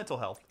 Not mental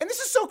health. And this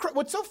is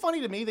what's so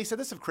funny to me, they said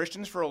this of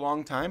Christians for a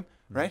long time,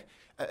 right?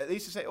 They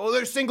used to say, oh,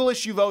 they're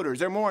single-issue voters.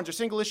 They're morons. They're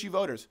single-issue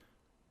voters.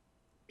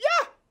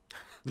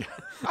 Yeah.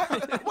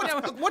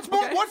 What's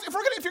more?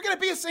 If you're gonna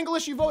be a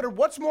single-issue voter,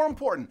 what's more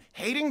important?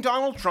 Hating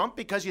Donald Trump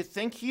because you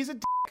think he's a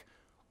dick,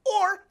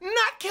 or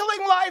not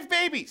killing live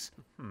babies?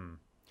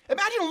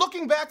 Imagine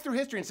looking back through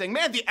history and saying,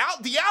 man, the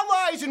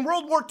Allies in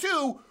World War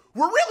II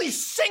were really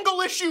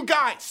single-issue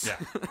guys.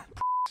 Yeah.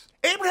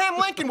 Abraham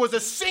Lincoln was a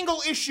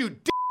single-issue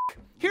dick.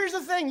 Here's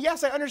the thing.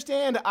 Yes, I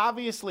understand,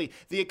 obviously,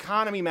 the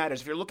economy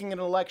matters. If you're looking at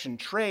an election,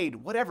 trade,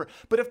 whatever.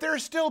 But if there are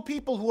still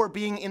people who are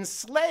being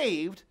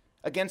enslaved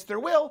against their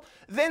will,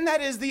 then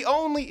that is the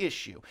only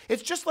issue.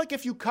 It's just like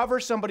if you cover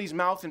somebody's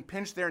mouth and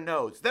pinch their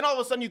nose. Then all of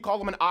a sudden you call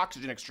them an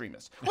oxygen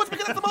extremist. Well, it's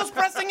because it's the most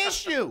pressing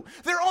issue.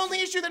 Their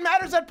only issue that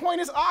matters at that point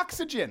is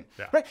oxygen.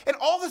 Yeah. Right? And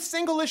all the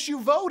single-issue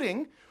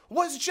voting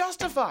was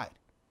justified.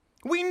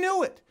 We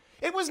knew it.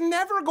 It was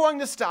never going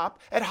to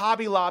stop at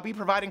Hobby Lobby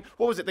providing,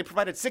 what was it? They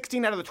provided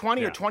 16 out of the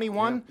 20 or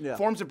 21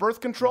 forms of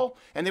birth control.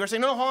 And they were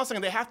saying, no, hold on a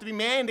second, they have to be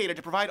mandated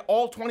to provide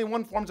all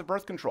 21 forms of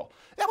birth control.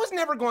 That was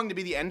never going to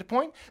be the end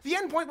point. The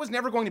end point was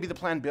never going to be the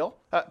Plan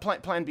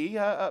B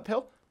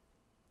pill.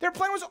 Their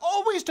plan was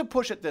always to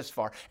push it this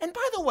far. And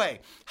by the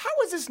way, how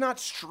is this not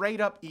straight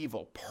up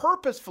evil,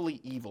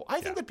 purposefully evil? I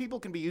think that people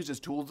can be used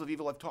as tools of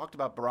evil. I've talked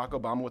about Barack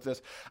Obama with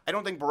this. I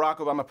don't think Barack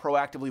Obama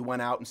proactively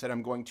went out and said,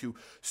 I'm going to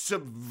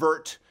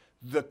subvert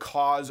the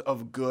cause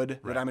of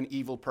good, that I'm an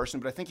evil person,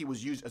 but I think he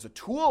was used as a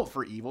tool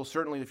for evil,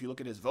 certainly if you look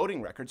at his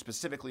voting record,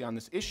 specifically on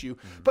this issue.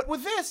 But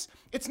with this,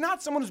 it's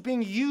not someone who's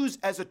being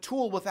used as a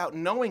tool without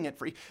knowing it.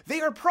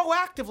 They are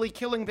proactively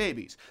killing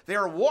babies. They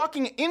are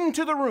walking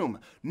into the room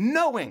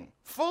knowing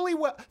fully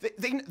well,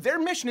 their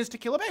mission is to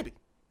kill a baby.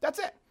 That's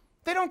it.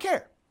 They don't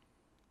care.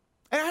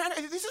 And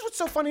this is what's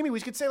so funny to me. We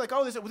could say like,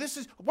 oh, this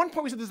is, at one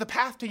point we said this is the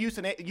path to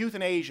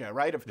euthanasia,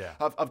 right,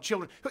 of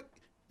children.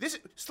 This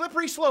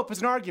slippery slope is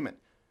an argument.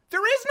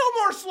 There is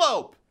no more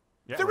slope.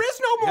 Yeah, there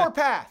is no more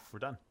path. We're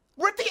done.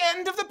 We're at the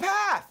end of the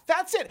path.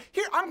 That's it.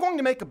 Here, I'm going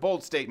to make a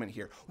bold statement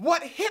here.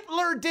 What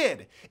Hitler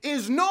did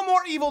is no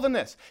more evil than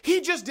this. He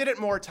just did it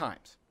more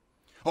times.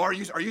 Or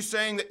are you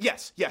saying that,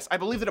 yes, I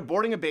believe that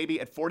aborting a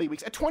baby at 40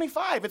 weeks, at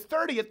 25, at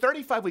 30, at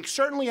 35 weeks,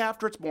 certainly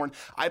after it's born,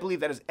 I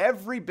believe that is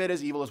every bit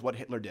as evil as what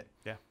Hitler did.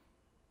 Yeah.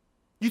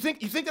 You think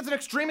that's an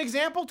extreme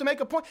example to make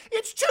a point?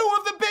 It's two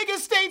of the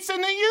biggest states in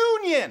the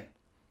Union.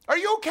 Are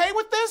you okay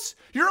with this?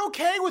 You're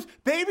okay with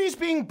babies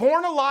being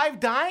born alive,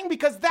 dying?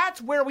 Because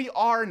that's where we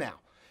are now.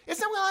 It's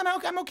not, well,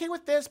 I'm okay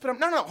with this, but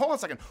no, hold on a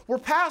second. We're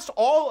past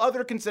all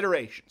other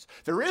considerations.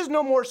 There is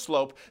no more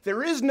slope.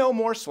 There is no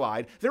more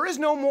slide. There is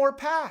no more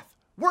path.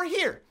 We're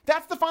here.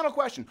 That's the final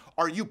question.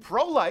 Are you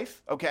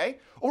pro-life, okay?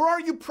 Or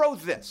are you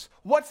pro-this?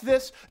 What's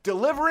this?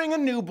 Delivering a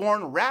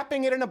newborn,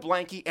 wrapping it in a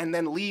blankie, and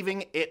then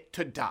leaving it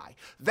to die.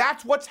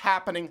 That's what's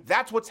happening.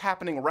 That's what's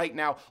happening right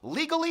now.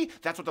 Legally,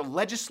 that's what the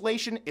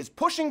legislation is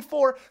pushing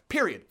for,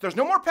 period. There's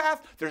no more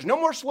path. There's no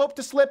more slope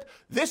to slip.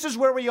 This is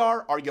where we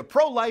are. Are you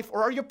pro-life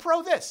or are you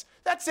pro-this?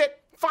 That's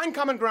it. Find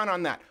common ground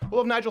on that.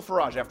 We'll have Nigel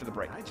Farage after the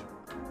break. Nigel.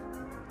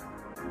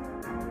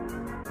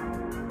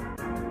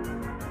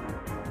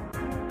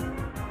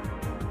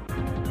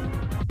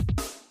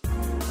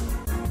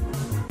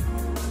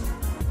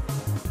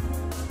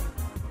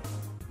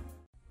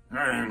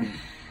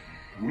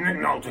 Nick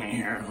Nolte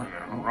here for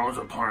the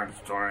Rosa Parks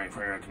story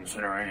for your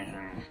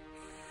consideration.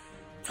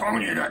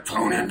 Told you to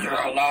tune into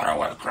the Lotto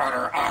with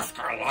Crowder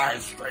Oscar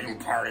live stream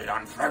party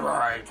on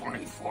February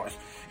 24th.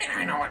 And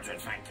I know what you're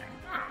thinking.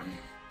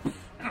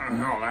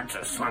 No, that's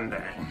a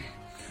Sunday.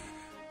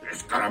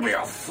 It's gonna be a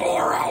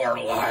 4-hour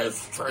live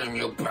stream.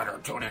 You better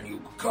tune in,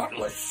 you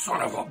gutless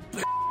son of a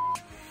bitch.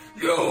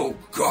 You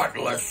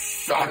gutless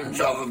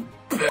sons of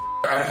bitch.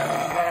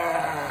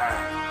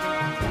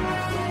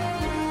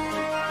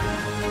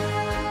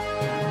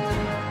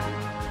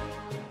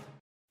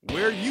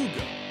 Where you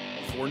go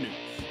for news.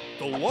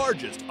 The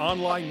largest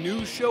online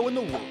news show in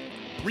the world.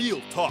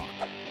 Real talk,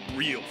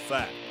 real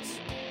facts.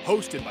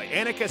 Hosted by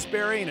Anna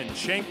Kasparian and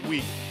Cenk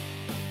Uygur.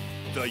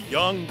 The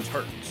Young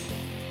Turks.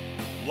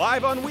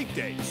 Live on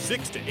weekdays,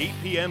 6 to 8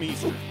 p.m.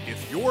 Eastern.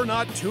 If you're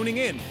not tuning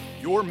in,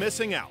 you're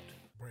missing out.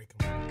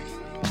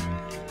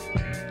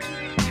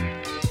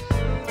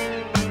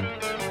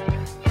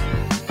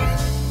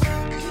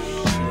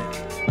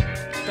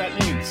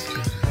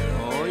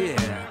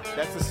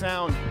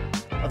 sound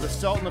of the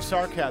Sultan of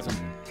Sarcasm,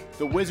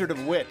 the Wizard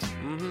of Wit.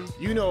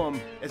 You know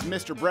him as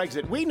Mr.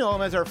 Brexit. We know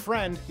him as our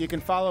friend. You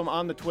can follow him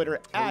on the Twitter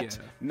at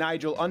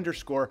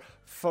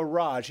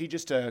Nigel_Farage. He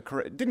just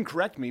didn't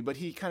correct me, but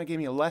he kind of gave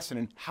me a lesson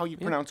in how you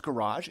pronounce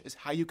garage, is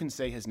how you can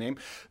say his name.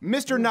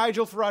 Mr.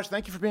 Nigel Farage,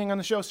 thank you for being on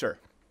the show, sir.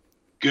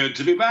 Good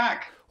to be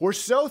back. We're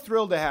so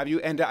thrilled to have you,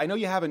 and I know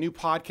you have a new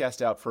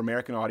podcast out for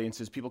American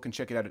audiences. People can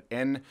check it out at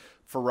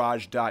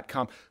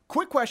nfarage.com.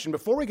 Quick question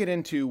before we get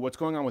into what's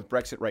going on with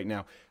Brexit right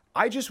now.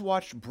 I just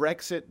watched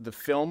Brexit, the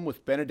film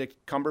with Benedict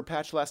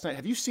Cumberbatch last night.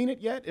 Have you seen it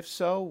yet? If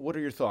so, what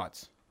are your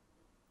thoughts?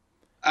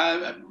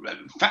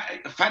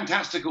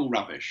 Fantastical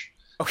rubbish.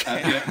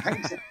 Okay.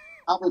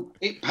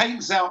 It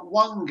paints out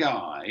one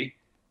guy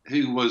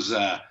who was,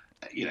 a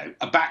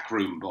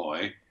backroom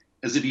boy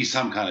as if he's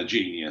some kind of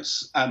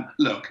genius.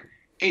 Look,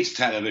 it's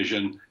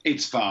television.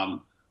 It's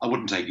fun. I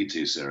wouldn't take it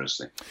too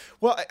seriously.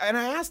 Well, and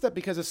I asked that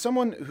because as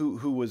someone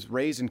who was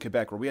raised in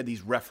Quebec, where we had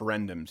these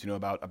referendums,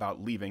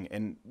 about leaving,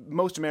 and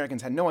most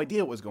Americans had no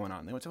idea what was going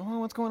on. They would say, "Oh,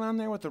 what's going on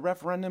there with the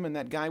referendum and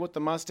that guy with the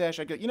mustache?"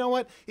 I go, you know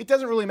what? It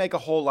doesn't really make a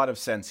whole lot of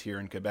sense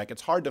here in Quebec.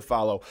 It's hard to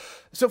follow.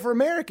 So for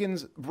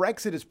Americans,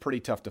 Brexit is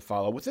pretty tough to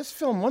follow. With this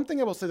film, one thing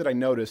I will say that I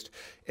noticed,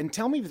 and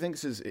tell me if you think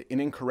this is an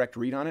incorrect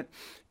read on it,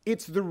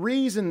 it's the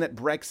reason that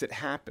Brexit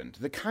happened.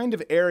 The kind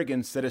of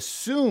arrogance that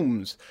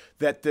assumes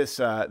that this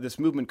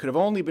movement could have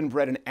only been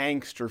bred in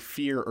angst or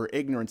fear or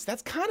ignorance.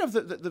 That's kind of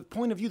the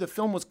point of view the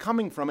film was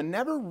coming from, and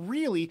never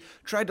really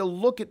tried to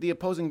look at the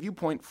opposing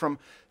viewpoint from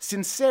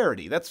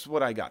sincerity. That's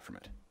what I got from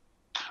it.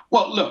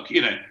 Well, look,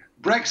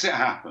 Brexit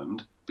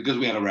happened because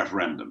we had a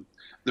referendum.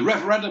 The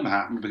referendum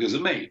happened because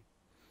of me.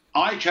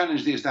 I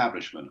challenged the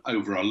establishment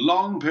over a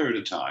long period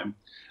of time.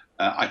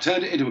 I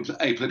turned it into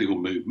a political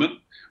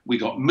movement. We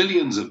got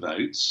millions of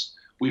votes.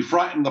 We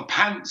frightened the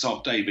pants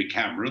off David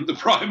Cameron, the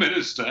Prime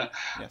Minister,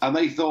 and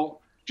they thought,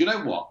 do you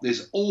know what?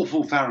 This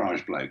awful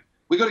Farage bloke,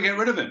 we've got to get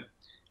rid of him.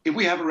 If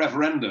we have a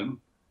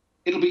referendum,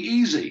 it'll be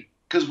easy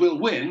because we'll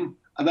win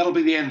and that'll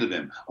be the end of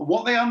him. And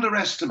what they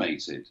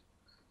underestimated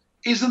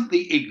isn't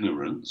the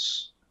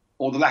ignorance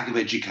or the lack of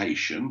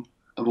education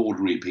of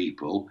ordinary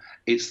people.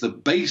 It's the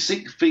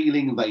basic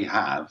feeling they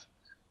have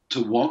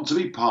to want to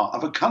be part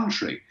of a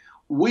country.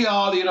 We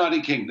are the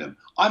United Kingdom.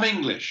 I'm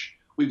English.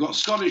 We've got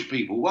Scottish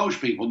people, Welsh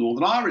people,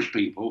 Northern Irish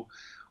people.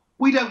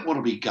 We don't want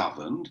to be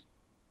governed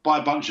by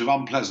a bunch of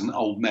unpleasant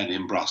old men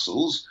in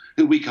Brussels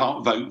who we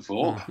can't vote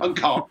for and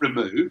can't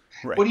remove.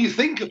 Right. When you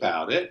think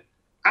about it,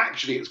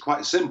 actually it's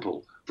quite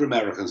simple for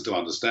Americans to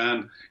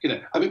understand.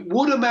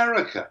 Would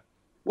America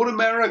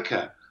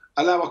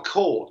allow a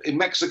court in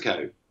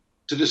Mexico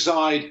to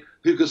decide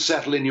who could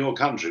settle in your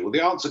country? Well,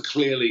 the answer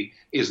clearly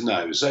is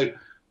no. So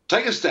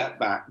take a step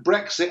back.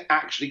 Brexit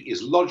actually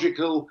is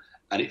logical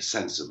and it's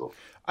sensible.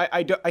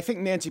 I think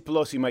Nancy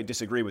Pelosi might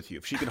disagree with you.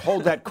 If she could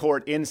hold that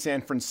court in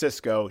San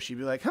Francisco, she'd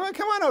be like, come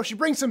on, oh, she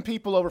brings some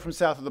people over from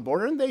south of the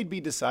border and they'd be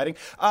deciding.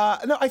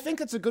 No, I think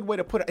that's a good way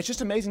to put it. It's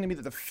just amazing to me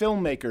that the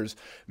filmmakers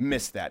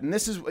missed that. And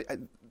this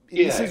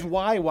is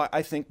why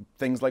I think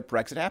things like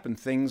Brexit happen.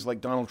 Things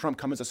like Donald Trump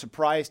come as a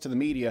surprise to the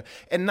media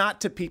and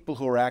not to people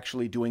who are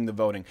actually doing the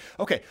voting.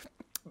 Okay.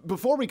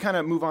 Before we kind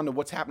of move on to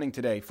what's happening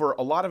today, for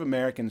a lot of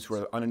Americans who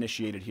are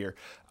uninitiated here,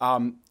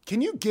 can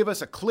you give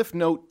us a Cliff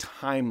Note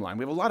timeline?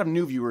 We have a lot of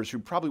new viewers who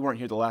probably weren't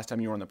here the last time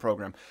you were on the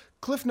program.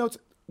 Cliff Notes,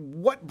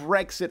 what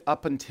Brexit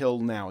up until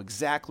now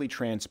exactly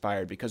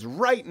transpired? Because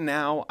right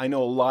now, I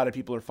know a lot of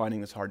people are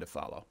finding this hard to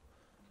follow.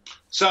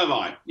 So am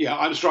I. Yeah,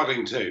 I'm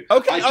struggling too.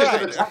 Okay, all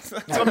right. So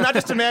I'm not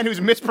just a man who's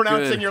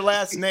mispronouncing your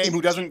last name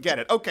who doesn't get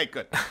it. Okay,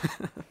 good.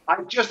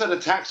 I just had a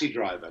taxi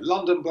driver,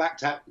 London black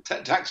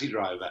taxi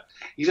driver.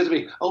 He said to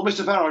me, "Oh,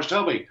 Mr. Farage,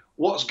 tell me,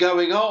 what's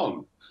going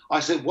on?"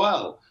 I said,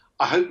 "Well,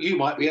 I hope you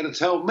might be able to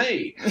tell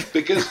me."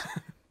 Because,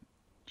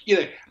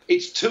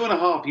 it's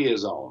 2.5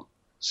 years on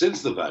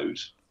since the vote.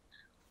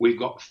 We've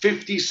got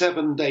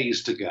 57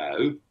 days to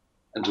go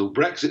until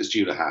Brexit's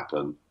due to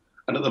happen.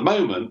 And at the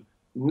moment,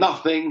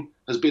 nothing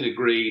has been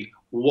agreed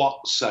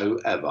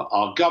whatsoever.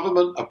 Our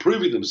government are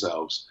proving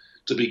themselves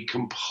to be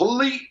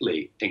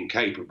completely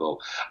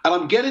incapable. And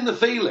I'm getting the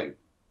feeling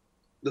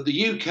that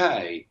the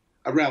UK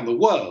around the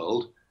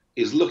world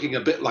is looking a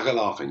bit like a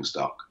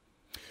laughingstock.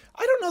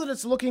 I don't know that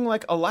it's looking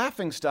like a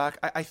laughingstock.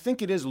 I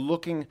think it is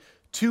looking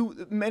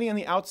to many on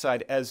the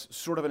outside as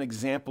sort of an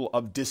example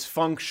of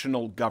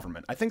dysfunctional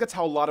government. I think that's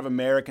how a lot of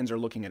Americans are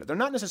looking at it. They're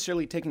not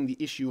necessarily taking the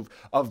issue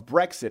of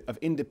Brexit, of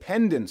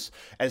independence,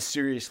 as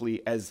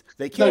seriously as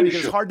they can,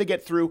 because it's hard to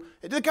get through.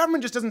 The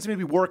government just doesn't seem to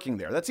be working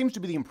there. That seems to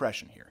be the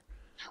impression here.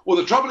 Well,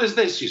 the trouble is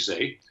this, you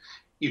see.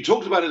 You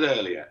talked about it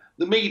earlier.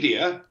 The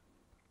media,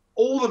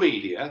 all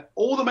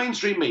the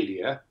mainstream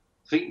media,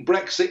 think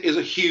Brexit is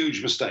a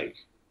huge mistake.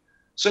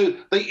 So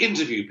they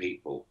interview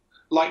people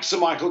like Sir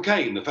Michael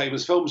Caine, the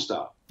famous film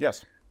star.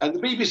 Yes. And the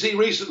BBC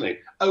recently,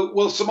 "Oh,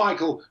 well, Sir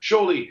Michael,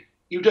 surely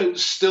you don't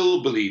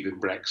still believe in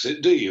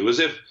Brexit, do you? As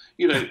if,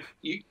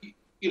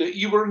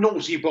 you were a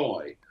naughty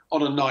boy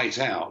on a night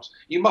out.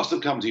 You must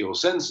have come to your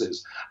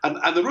senses."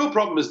 And the real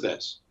problem is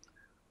this.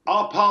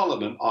 Our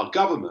parliament, our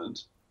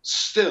government,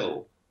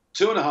 still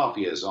 2.5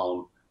 years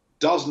on,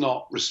 does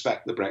not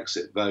respect the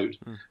Brexit vote.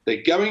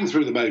 They're going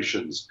through the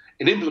motions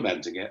in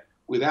implementing it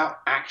without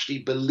actually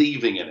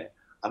believing in it.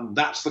 And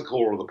that's the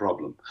core of the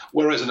problem.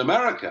 Whereas in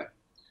America,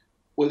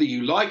 whether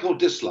you like or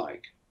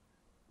dislike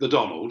the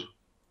Donald,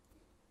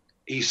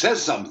 he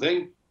says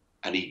something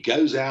and he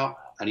goes out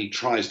and he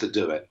tries to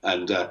do it.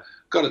 And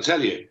got to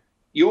tell you,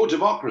 your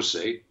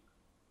democracy,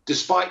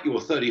 despite your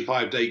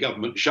 35-day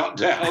government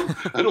shutdown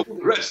and all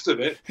the rest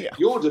of it,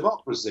 your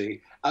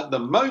democracy at the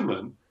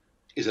moment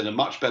is in a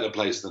much better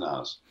place than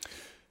ours.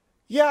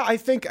 Yeah, I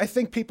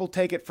think people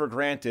take it for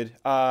granted,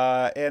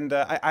 and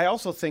I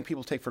also think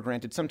people take for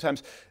granted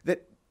sometimes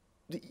that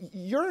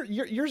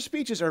your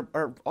speeches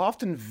are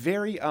often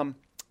very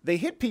they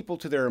hit people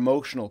to their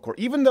emotional core,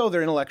 even though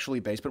they're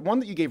intellectually based. But one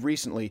that you gave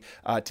recently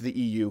to the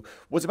EU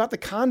was about the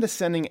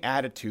condescending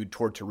attitude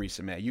toward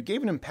Theresa May. You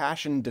gave an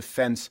impassioned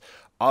defense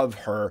of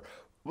her.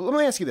 Well, let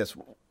me ask you this: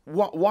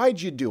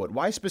 why'd you do it?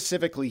 Why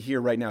specifically here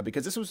right now?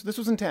 Because this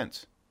was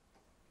intense.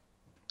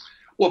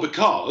 Well,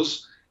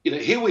 because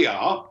here we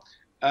are.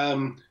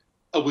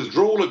 A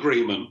withdrawal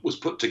agreement was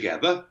put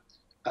together,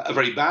 a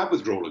very bad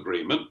withdrawal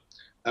agreement.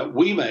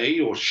 We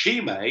made, or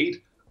she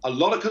made, a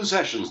lot of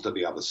concessions to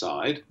the other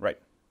side. Right.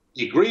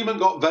 The agreement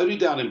got voted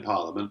down in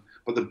Parliament,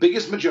 but the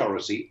biggest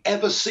majority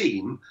ever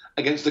seen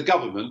against a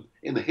government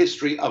in the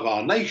history of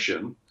our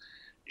nation.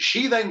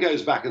 She then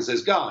goes back and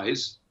says,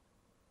 guys,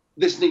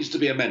 this needs to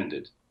be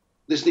amended.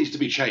 This needs to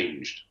be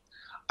changed.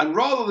 And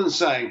rather than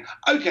saying,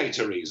 OK,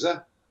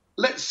 Theresa,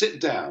 let's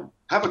sit down,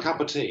 have a cup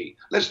of tea,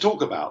 let's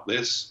talk about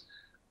this,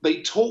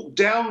 they talk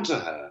down to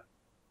her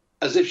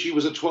as if she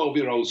was a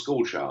 12-year-old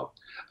schoolchild.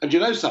 And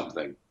you know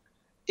something?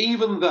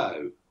 Even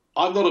though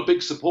I'm not a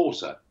big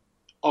supporter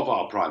of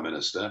our Prime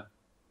Minister,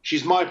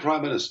 she's my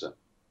Prime Minister.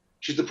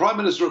 She's the Prime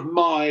Minister of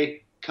my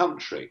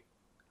country.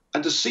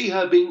 And to see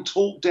her being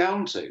talked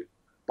down to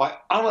by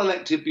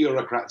unelected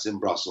bureaucrats in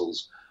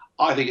Brussels,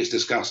 I think it's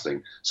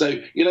disgusting.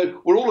 So,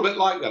 we're all a bit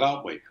like that,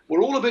 aren't we?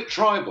 We're all a bit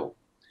tribal.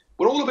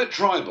 We're all a bit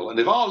tribal. And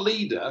if our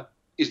leader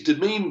is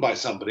demeaned by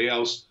somebody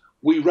else,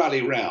 we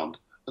rally round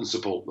and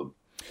support them.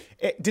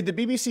 Did the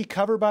BBC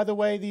cover, by the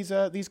way,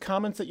 these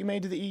comments that you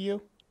made to the EU?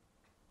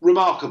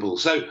 Remarkable.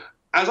 So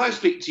as I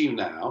speak to you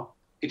now,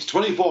 it's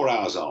 24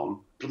 hours on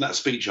from that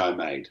speech I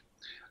made.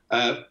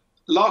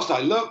 Last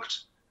I looked,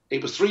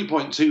 it was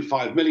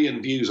 3.25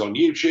 million views on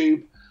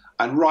YouTube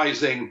and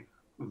rising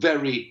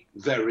very,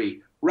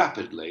 very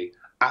rapidly.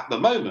 At the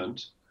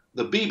moment,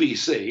 the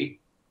BBC,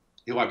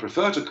 who I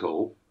prefer to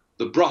call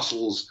the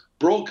Brussels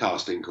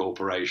Broadcasting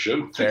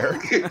Corporation,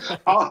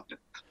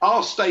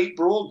 our state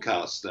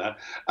broadcaster,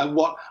 and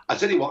I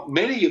tell you what,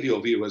 many of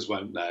your viewers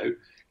won't know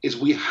is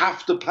we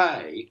have to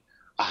pay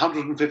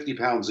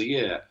 £150 a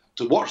year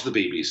to watch the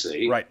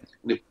BBC. Right.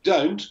 And if we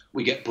don't,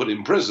 we get put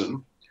in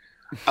prison.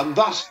 And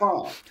thus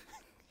far,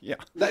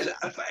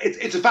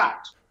 it's a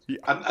fact. Yeah.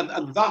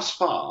 And thus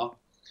far,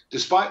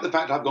 despite the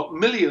fact I've got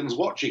millions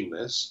watching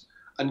this,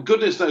 and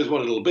goodness knows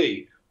what it'll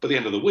be by the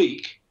end of the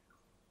week,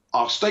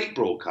 our state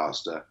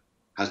broadcaster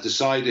has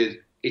decided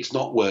it's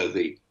not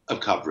worthy of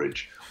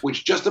coverage,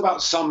 which just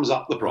about sums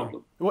up the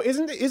problem. Well,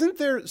 isn't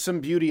there some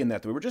beauty in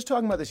that? We were just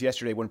talking about this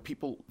yesterday when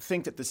people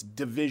think that this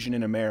division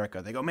in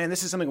America, they go, man,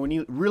 this is something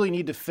we really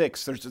need to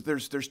fix.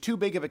 There's too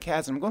big of a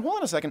chasm. I'm going, hold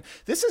on a second.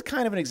 This is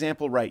kind of an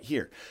example right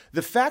here.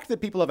 The fact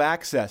that people have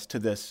access to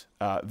this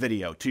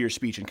video, to your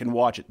speech, and can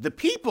watch it. The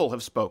people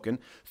have spoken,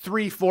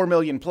 3-4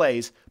 million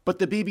plays, but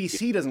the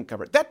BBC doesn't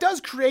cover it. That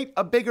does create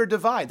a bigger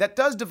divide. That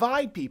does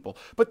divide people.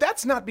 But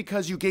that's not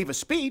because you gave a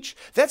speech.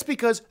 That's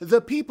because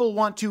the people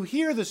want to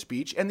hear the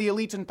speech and the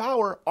elites in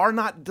power are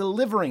not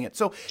delivering it.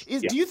 So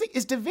do you think,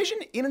 is division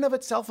in and of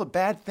itself a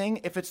bad thing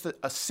if it's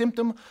a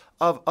symptom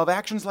of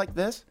actions like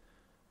this?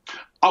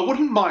 I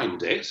wouldn't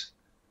mind it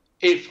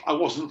if I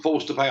wasn't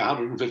forced to pay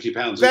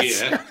 £150 a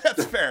year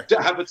that's fair.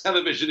 to have a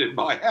television in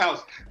my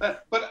house.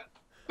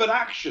 But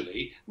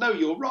actually, no,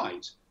 you're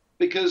right.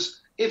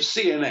 Because if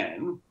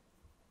CNN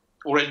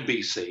or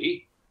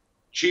NBC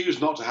choose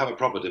not to have a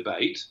proper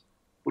debate,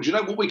 well, do you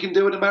know what we can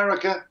do in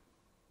America?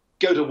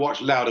 Go to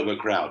watch Louder with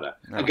Crowder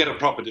and get a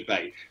proper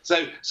debate.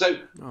 So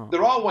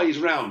there are ways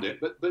around it,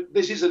 but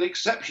this is an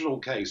exceptional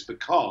case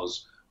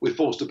because we're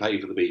forced to pay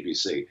for the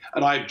BBC.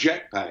 And I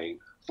object paying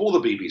for the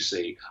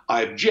BBC.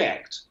 I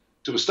object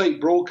to a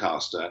state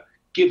broadcaster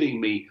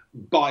giving me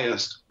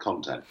biased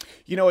content.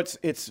 You know,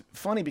 it's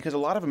funny because a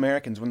lot of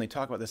Americans, when they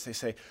talk about this, they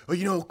say,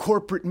 oh,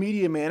 corporate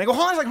media, man. I go,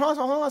 hold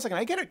on a second.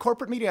 I get it,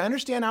 corporate media. I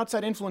understand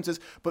outside influences,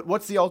 but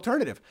what's the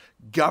alternative?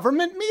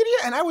 Government media?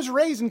 And I was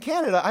raised in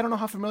Canada. I don't know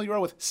how familiar you are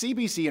with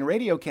CBC and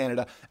Radio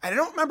Canada. And I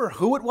don't remember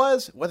who it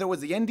was, whether it was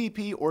the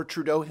NDP or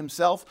Trudeau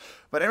himself,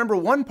 but I remember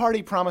one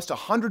party promised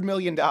 $100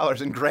 million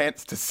in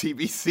grants to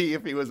CBC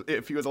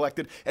if he was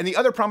elected, and the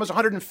other promised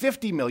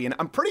 $150 million.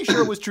 I'm pretty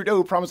sure it was Trudeau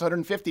who promised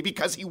 $150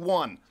 because he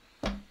won.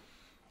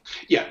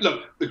 Yeah,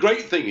 look, the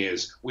great thing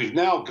is we've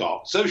now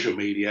got social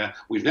media,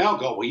 we've now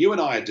got what you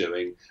and I are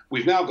doing,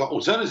 we've now got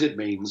alternative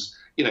means,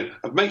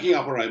 of making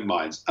up our own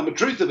minds. And the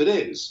truth of it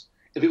is,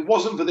 if it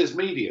wasn't for this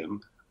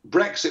medium,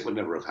 Brexit would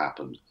never have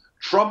happened.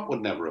 Trump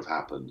would never have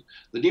happened.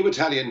 The new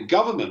Italian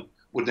government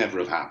would never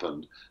have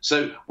happened.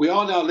 So we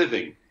are now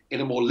living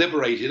in a more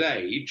liberated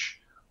age,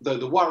 though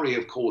the worry,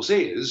 of course,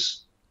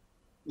 is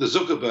the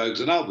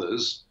Zuckerbergs and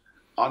others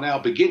are now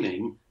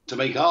beginning to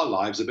make our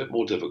lives a bit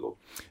more difficult.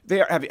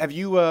 Have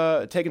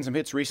you taken some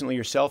hits recently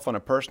yourself on a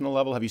personal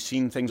level? Have you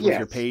seen things with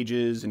your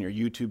pages and your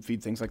YouTube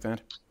feed, things like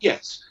that?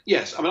 Yes.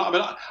 I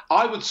mean,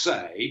 I would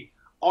say,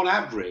 on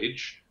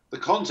average, the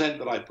content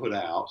that I put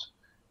out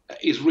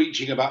is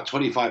reaching about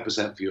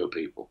 25% fewer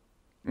people.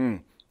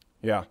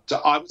 Yeah. So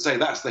I would say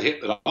that's the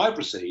hit that I've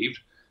received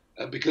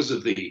because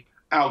of the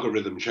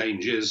algorithm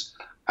changes.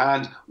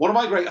 And one of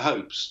my great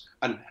hopes,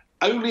 and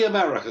only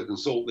America can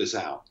sort this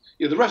out.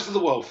 The rest of the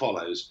world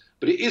follows,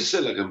 but it is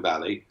Silicon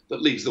Valley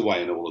that leads the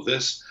way in all of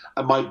this.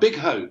 And my big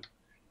hope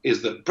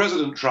is that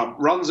President Trump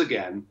runs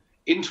again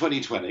in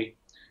 2020,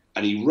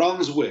 and he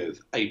runs with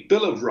a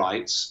Bill of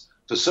Rights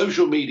for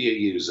social media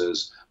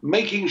users,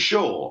 making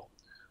sure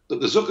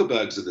that the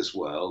Zuckerbergs of this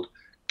world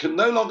can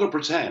no longer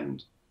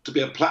pretend to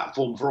be a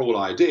platform for all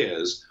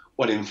ideas,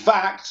 when in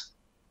fact,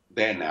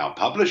 they're now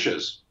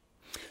publishers.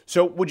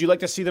 So would you like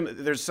to see them?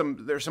 There's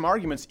some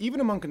arguments, even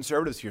among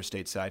conservatives here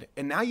stateside.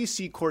 And now you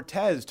see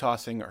Cortez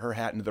tossing her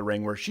hat into the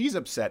ring where she's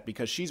upset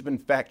because she's been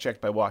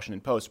fact-checked by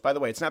Washington Post. By the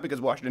way, it's not because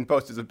Washington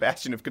Post is a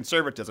bastion of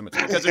conservatism. It's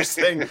because they're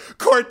saying,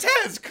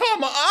 Cortez,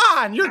 come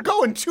on, you're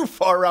going too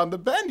far around the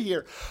bend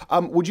here.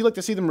 Would you like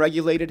to see them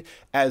regulated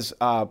as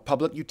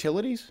public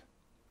utilities?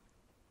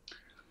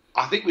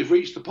 I think we've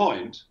reached the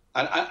point,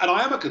 and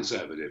I am a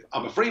conservative.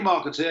 I'm a free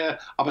marketeer.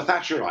 I'm a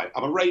Thatcherite.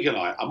 I'm a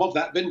Reaganite. I'm of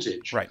that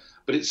vintage. Right.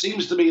 But it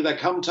seems to me there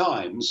come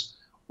times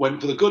when,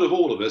 for the good of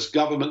all of us,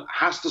 government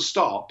has to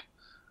stop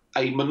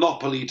a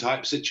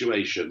monopoly-type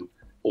situation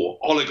or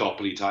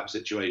oligopoly-type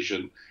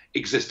situation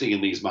existing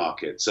in these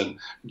markets. And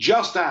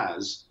just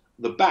as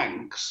the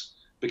banks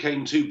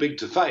became too big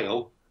to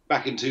fail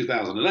back in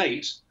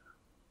 2008,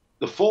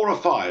 the 4 or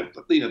 5,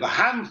 the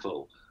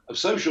handful of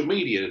social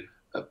media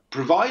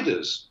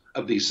providers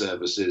of these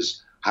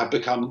services have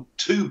become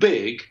too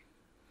big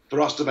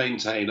for us to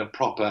maintain a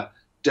proper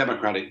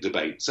democratic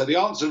debate. So the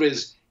answer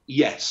is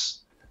yes,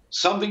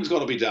 something's got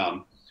to be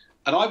done.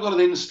 And I've got an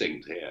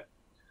instinct here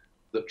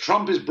that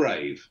Trump is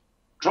brave.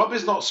 Trump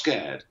is not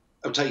scared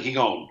of taking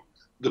on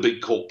the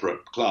big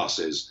corporate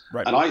classes.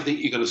 Right. And I think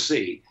you're going to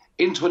see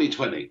in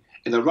 2020,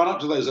 in the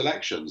run-up to those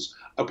elections,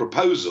 a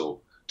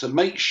proposal to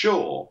make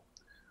sure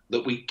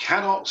that we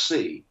cannot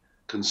see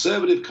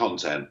conservative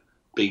content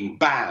being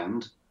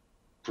banned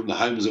from the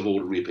homes of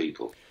ordinary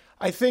people.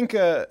 I think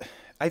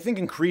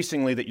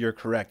increasingly that you're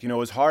correct. It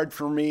was hard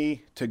for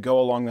me to go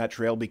along that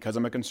trail because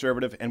I'm a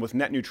conservative, and with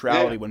net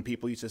neutrality, when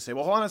people used to say,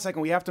 well, hold on a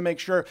second, we have to make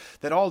sure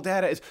that all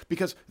data is,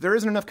 because there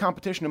isn't enough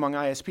competition among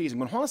ISPs.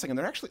 And when, hold on a second,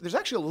 there's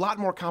actually a lot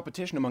more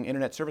competition among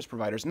internet service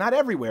providers, not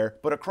everywhere,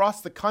 but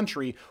across the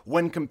country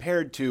when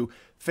compared to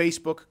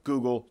Facebook,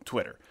 Google,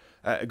 Twitter.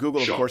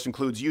 Google, of course,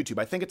 includes YouTube.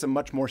 I think it's a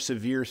much more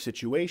severe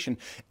situation.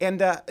 And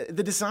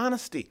the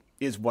dishonesty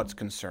is what's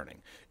concerning.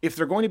 If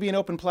they're going to be an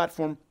open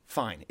platform,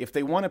 fine. If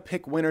they want to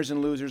pick winners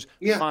and losers,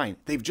 fine.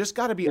 They've just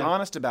got to be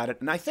honest about it.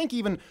 And I think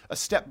even a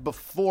step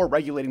before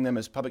regulating them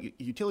as public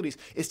utilities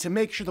is to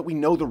make sure that we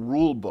know the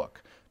rule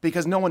book,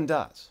 because no one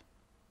does.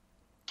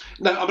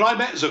 No, I mean, I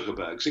met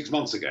Zuckerberg 6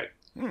 months ago.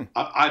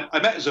 I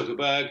met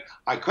Zuckerberg.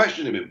 I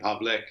questioned him in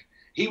public.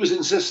 He was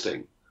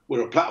insisting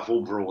we're a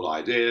platform for all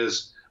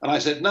ideas. And I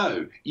said,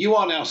 no, you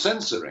are now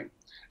censoring.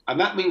 And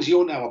that means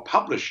you're now a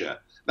publisher.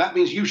 That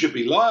means you should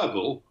be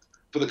liable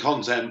for the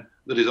content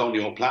that is on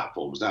your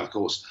platforms. Now, of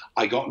course,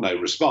 I got no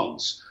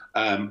response.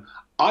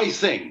 I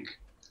think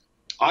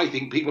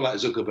people like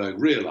Zuckerberg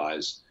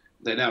realize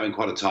they're now in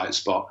quite a tight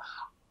spot.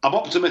 I'm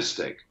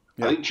optimistic.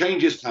 I think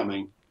change is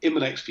coming in the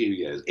next few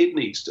years. It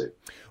needs to.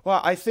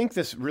 Well, I think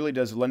this really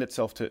does lend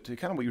itself to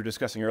kind of what you were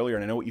discussing earlier,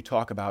 and I know what you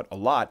talk about a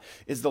lot,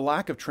 is the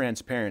lack of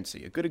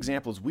transparency. A good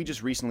example is we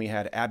just recently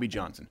had Abby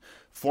Johnson,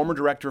 former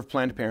director of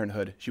Planned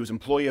Parenthood. She was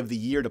Employee of the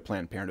Year to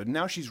Planned Parenthood.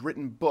 Now she's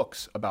written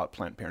books about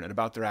Planned Parenthood,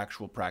 about their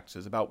actual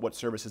practices, about what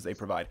services they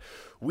provide.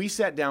 We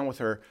sat down with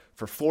her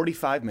for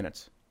 45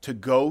 minutes to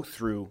go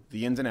through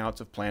the ins and outs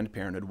of Planned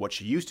Parenthood, what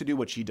she used to do,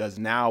 what she does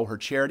now, her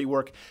charity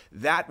work.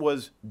 That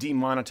was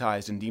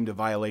demonetized and deemed a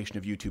violation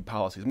of YouTube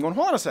policies. I'm going,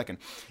 hold on a second.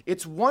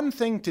 It's one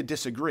thing to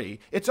disagree.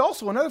 It's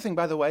also another thing,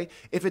 by the way,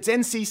 if it's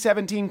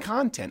NC-17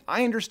 content.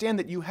 I understand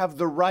that you have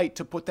the right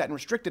to put that in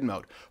restricted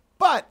mode.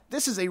 But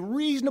this is a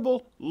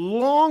reasonable,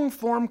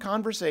 long-form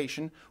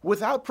conversation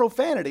without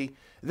profanity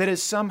that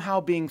is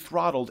somehow being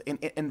throttled.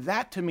 And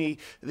that, to me,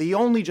 the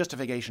only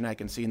justification I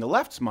can see in the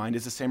left's mind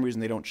is the same reason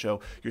they don't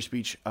show your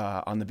speech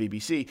on the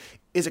BBC,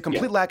 is a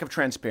complete lack of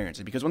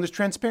transparency. Because when there's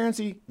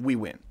transparency, we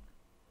win.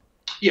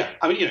 Yeah,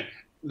 I mean,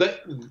 they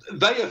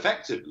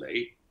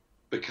effectively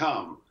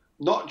become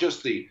not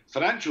just the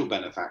financial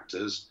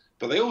benefactors,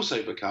 but they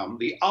also become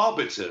the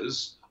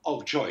arbiters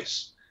of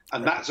choice.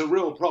 And that's a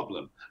real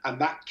problem.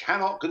 And that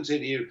cannot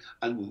continue.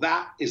 And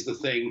that is the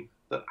thing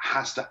that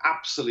has to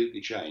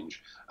absolutely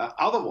change.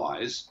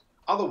 Otherwise,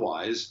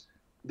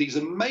 these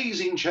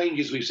amazing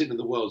changes we've seen in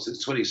the world since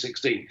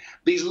 2016,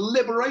 these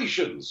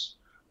liberations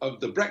of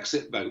the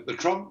Brexit vote, the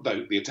Trump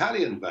vote, the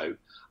Italian vote.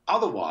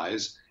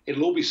 Otherwise,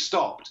 it'll all be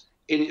stopped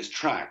in its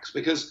tracks,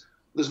 because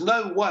there's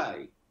no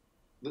way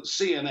that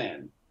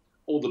CNN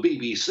or the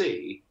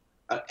BBC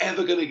are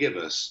ever going to give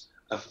us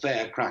a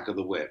fair crack of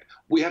the whip.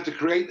 We have to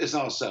create this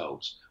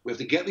ourselves. We have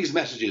to get these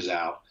messages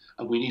out,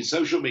 and we need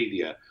social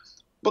media.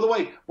 By the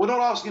way, we're not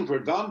asking for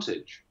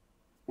advantage.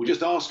 We're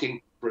just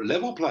asking for a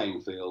level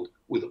playing field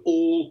with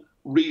all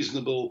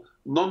reasonable,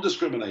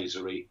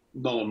 non-discriminatory,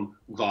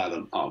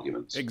 non-violent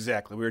arguments.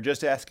 Exactly. We were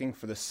just asking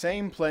for the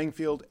same playing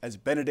field as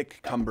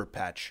Benedict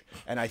Cumberbatch.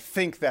 And I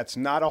think that's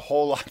not a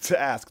whole lot to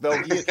ask,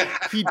 though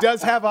he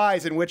does have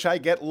eyes in which I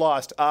get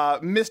lost.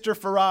 Mr.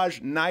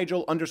 Farage,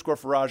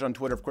 Nigel_Farage on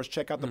Twitter. Of course,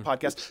 check out the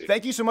podcast.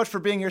 Thank you so much for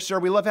being here, sir.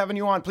 We love having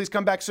you on. Please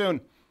come back soon.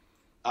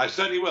 I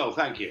certainly will.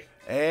 Thank you.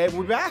 And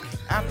we're back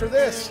after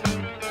this.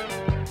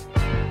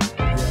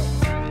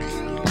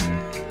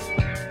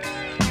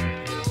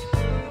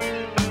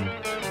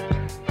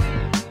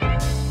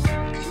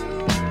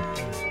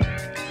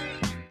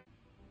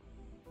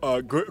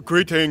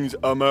 Greetings,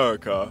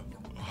 America.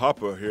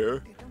 Hopper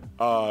here.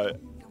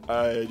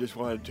 I just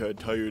wanted to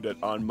tell you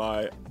that on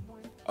my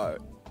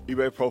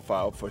eBay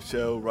profile for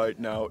sale right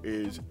now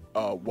is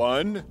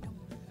one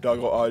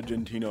Doggo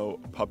Argentino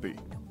puppy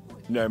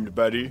named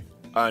Betty,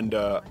 and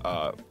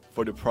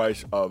for the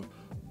price of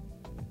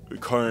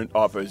current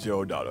offer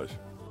 $0.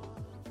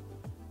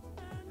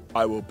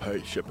 I will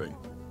pay shipping.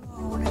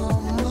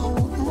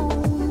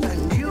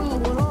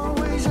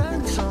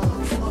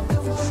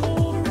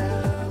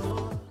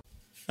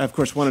 I, of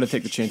course, wanted to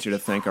take the chance here to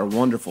thank our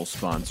wonderful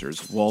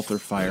sponsors, Walther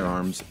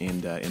Firearms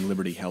and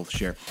Liberty Health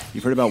Share.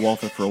 You've heard about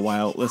Walther for a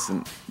while.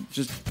 Listen,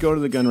 just go to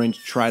the gun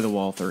range, try the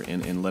Walther,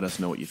 and let us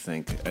know what you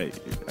think. I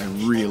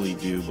really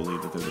do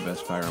believe that they're the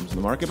best firearms in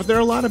the market, but there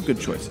are a lot of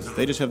good choices.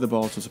 They just have the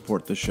balls to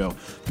support this show.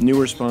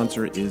 Newer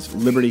sponsor is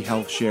Liberty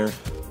Health Share.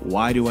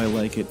 Why do I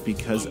like it?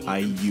 Because I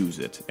use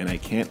it, and I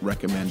can't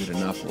recommend it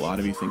enough. A lot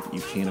of you think that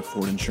you can't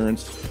afford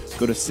insurance.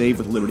 Go to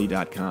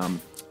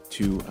savewithliberty.com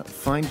to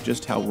find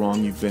just how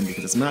wrong you've been,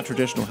 because it's not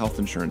traditional health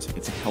insurance.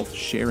 It's a health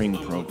sharing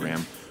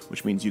program,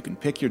 which means you can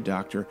pick your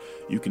doctor,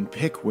 you can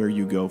pick where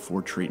you go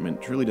for treatment.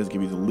 It truly does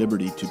give you the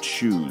liberty to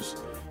choose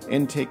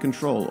and take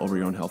control over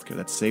your own healthcare.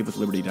 That's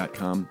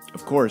savewithliberty.com.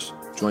 Of course,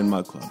 join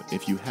Mug Club.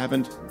 If you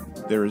haven't,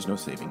 there is no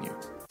saving you.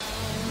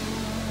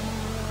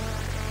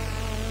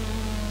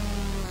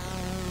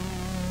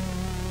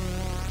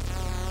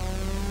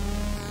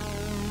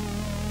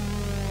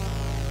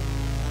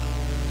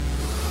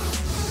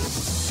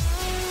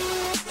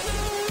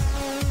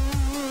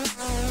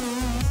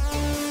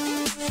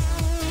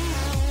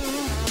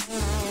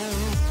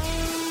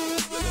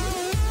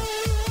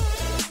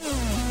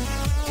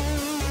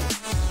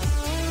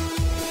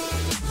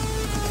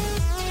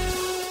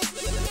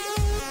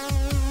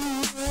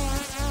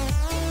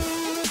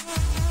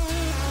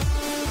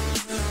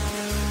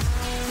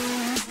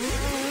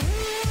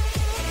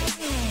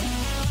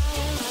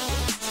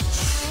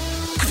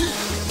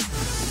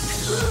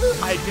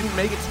 I didn't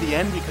make it to the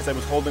end because I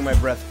was holding my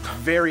breath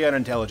very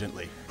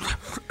unintelligently.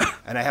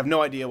 And I have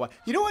no idea why.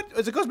 You know what?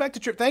 As it goes back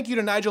to thank you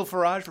to Nigel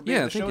Farage for being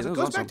on the show. As it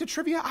goes back to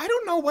trivia, I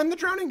don't know when the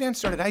drowning dance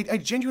started. I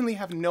genuinely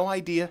have no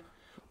idea.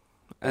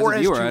 As a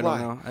viewer, I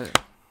don't know.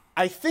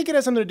 I think it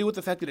has something to do with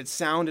the fact that it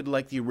sounded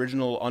like the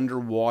original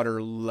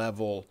underwater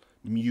level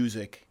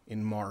music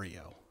in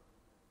Mario.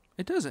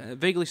 It does. It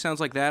vaguely sounds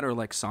like that, or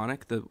like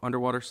Sonic, the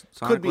underwater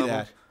Sonic Could be level.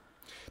 that.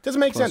 Doesn't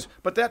make sense.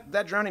 But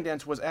that drowning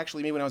dance was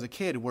actually me when I was a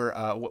kid, where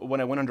when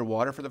I went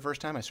underwater for the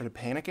first time, I started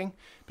panicking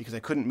because I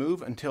couldn't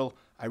move until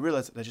I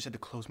realized that I just had to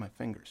close my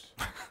fingers.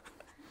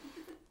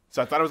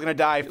 So I thought I was going to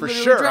die for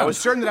sure. I was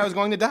certain that I was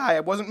going to die. I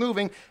wasn't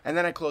moving. And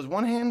then I closed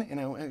one hand, and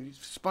I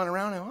spun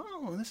around,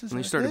 and this is... And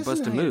you started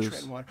busting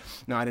moves.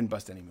 No, I didn't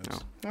bust any moves.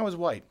 No. I was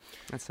white.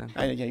 That's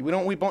it. We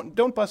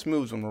don't bust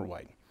moves when we're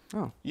white.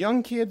 Oh.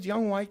 Young kids,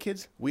 young white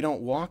kids, we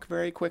don't walk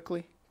very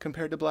quickly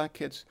compared to black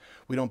kids.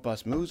 We don't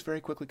bust moves very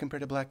quickly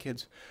compared to black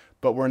kids,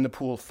 but we're in the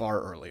pool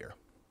far earlier.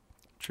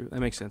 True, that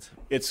makes sense.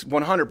 It's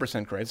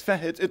 100% correct.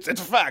 It's a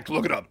fact.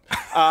 Look it up.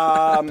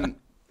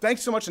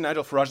 Thanks so much to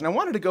Nigel Farage. And I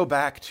wanted to go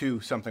back to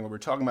something where we're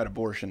talking about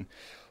abortion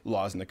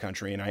laws in the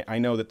country. And I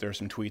know that there's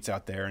some tweets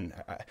out there, and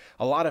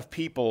a lot of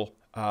people,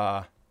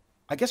 I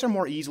guess, are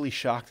more easily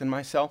shocked than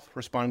myself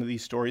responding to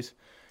these stories.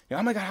 You know,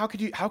 oh my God,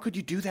 how could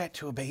you do that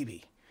to a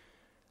baby?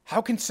 How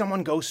can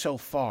someone go so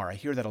far? I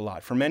hear that a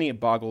lot. For many,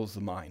 it boggles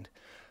the mind.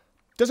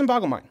 Doesn't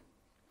boggle mine.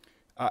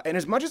 And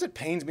as much as it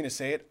pains me to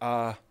say it,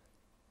 I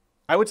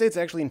would say it's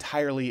actually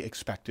entirely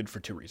expected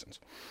for two reasons.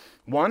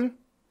 One,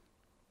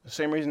 the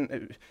same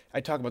reason,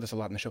 I talk about this a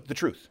lot in the show, the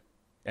truth,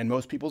 and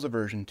most people's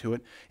aversion to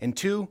it. And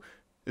two,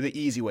 the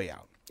easy way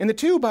out. And the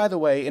two, by the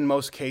way, in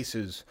most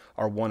cases,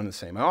 are one and the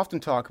same. I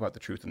often talk about the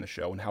truth in the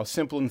show and how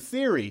simple in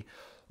theory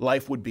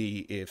life would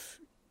be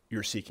if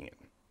you're seeking it.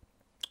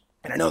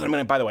 And I know that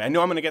I'm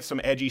going to get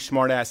some edgy,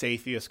 smart-ass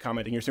atheists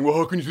commenting here saying, well,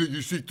 how can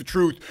you seek the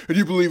truth and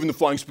you believe in the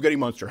flying spaghetti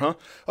monster, huh?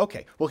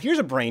 Okay, well, here's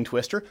a brain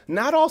twister.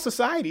 Not all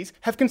societies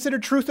have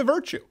considered truth a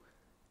virtue,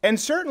 and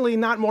certainly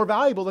not more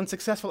valuable than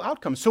successful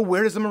outcomes. So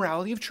where does the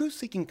morality of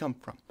truth-seeking come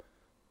from?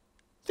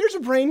 There's a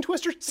brain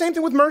twister. Same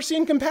thing with mercy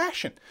and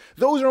compassion.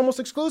 Those are almost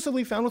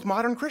exclusively found with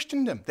modern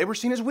Christendom. They were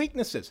seen as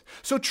weaknesses.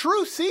 So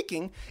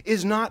truth-seeking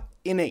is not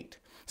innate.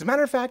 As a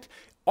matter of fact,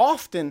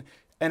 often,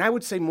 and I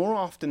would say more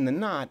often than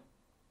not,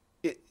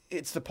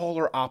 it's the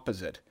polar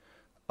opposite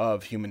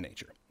of human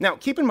nature. Now,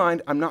 keep in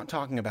mind, I'm not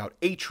talking about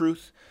a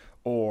truth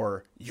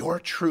or your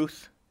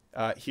truth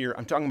here.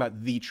 I'm talking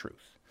about the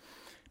truth.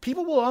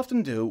 People will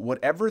often do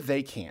whatever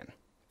they can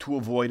to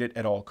avoid it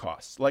at all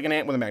costs, like an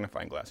ant with a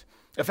magnifying glass,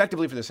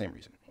 effectively for the same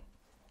reason.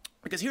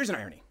 Because here's an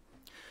irony.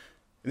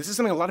 And this is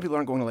something a lot of people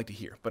aren't going to like to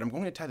hear, but I'm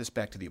going to tie this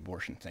back to the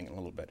abortion thing in a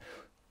little bit.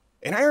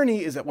 An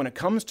irony is that when it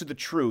comes to the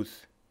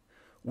truth,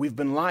 we've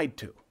been lied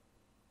to.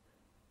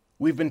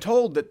 We've been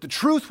told that the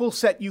truth will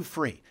set you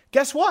free.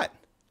 Guess what?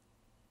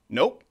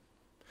 Nope.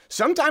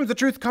 Sometimes the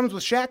truth comes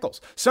with shackles.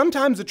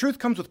 Sometimes the truth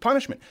comes with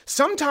punishment.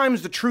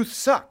 Sometimes the truth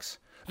sucks.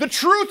 The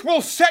truth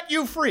will set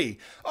you free.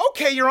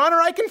 Okay, Your Honor,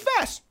 I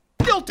confess.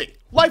 Guilty.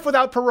 Life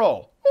without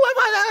parole.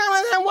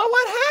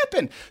 What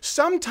happened?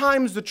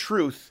 Sometimes the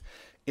truth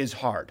is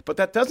hard, but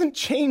that doesn't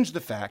change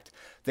the fact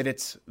that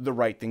it's the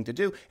right thing to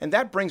do. And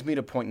that brings me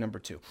to point number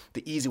 2,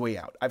 the easy way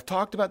out. I've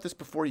talked about this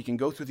before. You can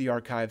go through the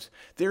archives.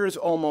 There is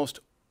almost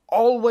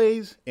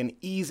always an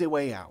easy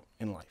way out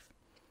in life,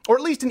 or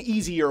at least an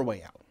easier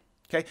way out,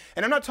 okay?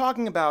 And I'm not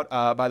talking about,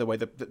 by the way,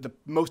 the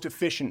most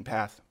efficient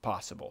path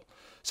possible.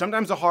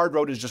 Sometimes the hard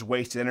road is just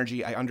wasted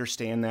energy. I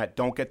understand that.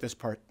 Don't get this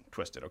part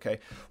twisted, okay?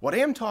 What I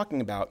am talking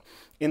about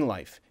in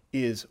life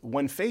is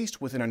when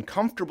faced with an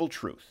uncomfortable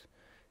truth,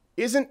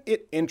 isn't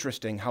it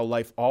interesting how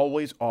life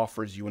always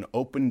offers you an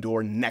open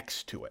door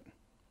next to it?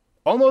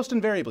 Almost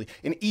invariably,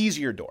 an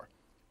easier door.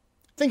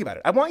 Think about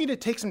it. I want you to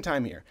take some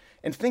time here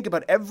and think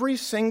about every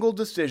single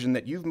decision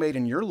that you've made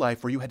in your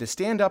life where you had to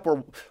stand up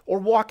or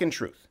walk in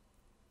truth.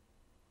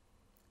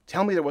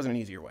 Tell me there wasn't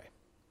an easier way.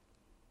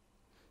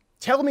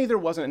 Tell me there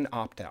wasn't an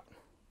opt-out.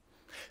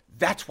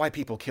 That's why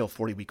people kill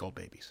 40-week-old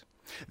babies.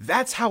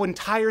 That's how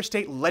entire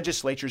state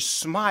legislatures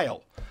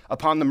smile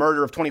upon the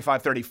murder of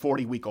 25, 30,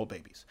 40-week-old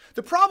babies.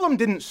 The problem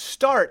didn't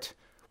start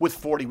with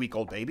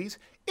 40-week-old babies.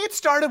 It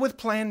started with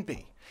Plan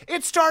B.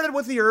 It started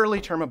with the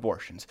early term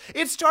abortions.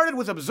 It started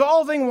with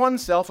absolving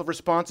oneself of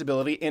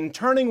responsibility and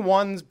turning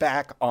one's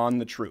back on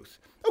the truth.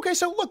 Okay,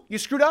 so look, you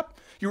screwed up,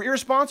 you were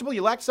irresponsible,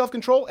 you lacked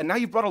self-control, and now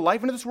you've brought a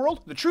life into this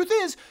world. The truth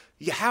is,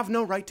 you have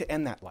no right to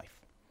end that life.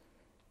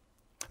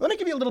 Let me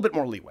give you a little bit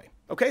more leeway,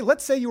 okay?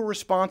 Let's say you were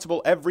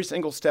responsible every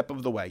single step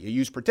of the way. You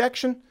used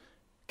protection,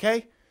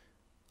 okay?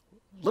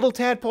 Little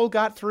tadpole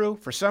got through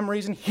for some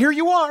reason. Here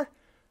you are.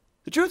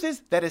 The truth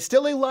is, that is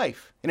still a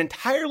life, an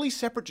entirely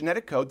separate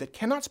genetic code that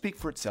cannot speak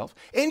for itself,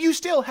 and you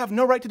still have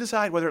no right to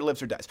decide whether it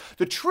lives or dies.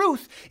 The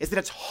truth is that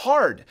it's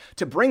hard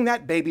to bring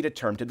that baby to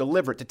term, to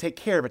deliver it, to take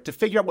care of it, to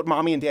figure out what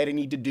mommy and daddy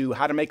need to do,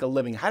 how to make a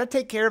living, how to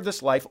take care of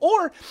this life,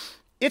 or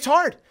it's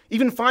hard,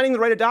 even finding the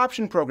right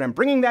adoption program,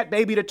 bringing that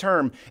baby to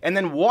term, and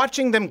then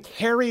watching them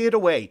carry it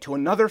away to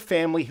another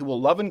family who will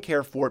love and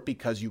care for it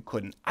because you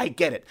couldn't. I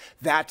get it.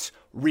 That's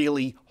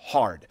really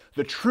hard.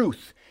 The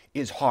truth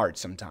is hard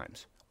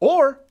sometimes.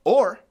 Or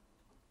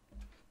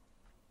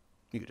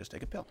you could just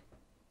take a pill.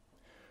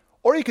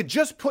 Or you could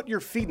just put your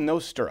feet in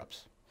those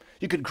stirrups.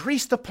 You could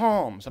grease the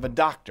palms of a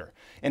doctor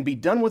and be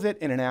done with it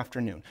in an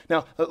afternoon.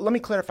 Now, let me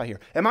clarify here.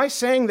 Am I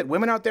saying that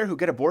women out there who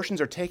get abortions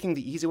are taking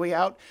the easy way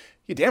out?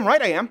 You're damn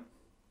right I am.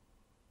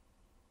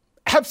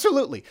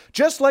 Absolutely.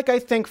 Just like I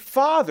think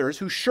fathers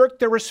who shirk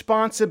their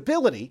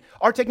responsibility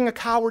are taking a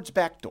coward's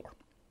back door.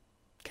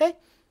 Okay?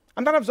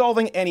 I'm not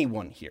absolving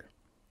anyone here.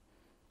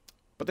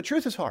 But the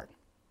truth is hard.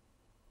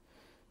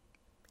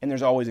 And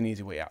there's always an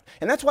easy way out.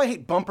 And that's why I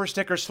hate bumper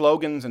sticker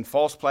slogans and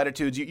false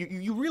platitudes.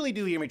 You really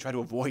do hear me try to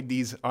avoid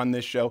these on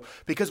this show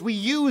because we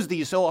use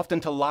these so often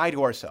to lie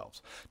to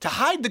ourselves, to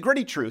hide the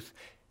gritty truth,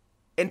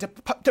 and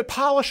to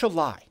polish a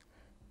lie.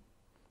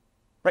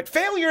 Right?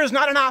 Failure is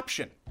not an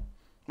option.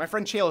 My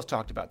friend Chael has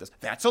talked about this.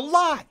 That's a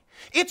lie.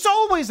 It's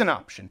always an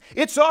option.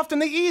 It's often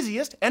the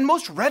easiest and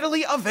most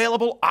readily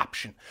available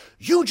option.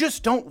 You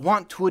just don't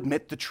want to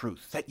admit the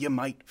truth that you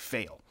might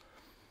fail.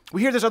 We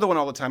hear this other one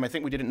all the time. I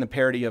think we did it in a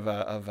parody of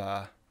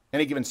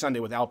Any Given Sunday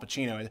with Al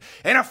Pacino.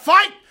 In a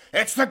fight,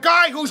 it's the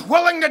guy who's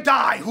willing to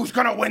die who's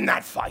going to win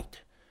that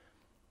fight.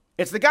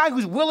 It's the guy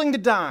who's willing to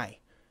die.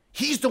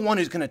 He's the one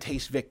who's going to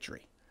taste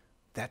victory.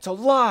 That's a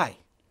lie.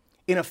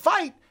 In a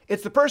fight,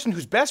 it's the person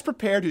who's best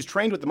prepared, who's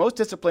trained with the most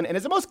discipline, and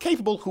is the most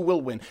capable who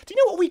will win. Do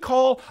you know what we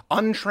call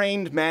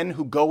untrained men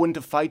who go into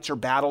fights or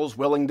battles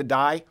willing to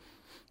die?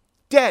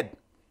 Dead.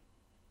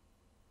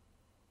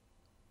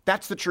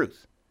 That's the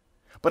truth.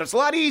 But it's a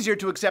lot easier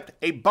to accept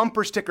a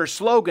bumper sticker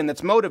slogan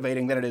that's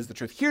motivating than it is the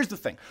truth. Here's the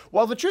thing.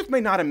 While the truth may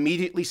not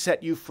immediately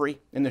set you free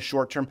in the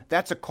short term,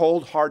 that's a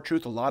cold, hard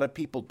truth a lot of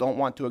people don't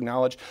want to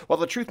acknowledge. While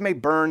the truth may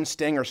burn,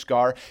 sting, or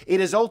scar,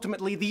 it is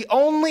ultimately the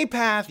only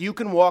path you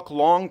can walk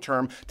long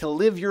term to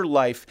live your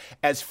life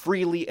as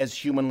freely as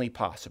humanly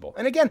possible.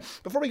 And again,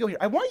 before we go here,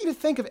 I want you to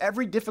think of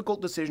every difficult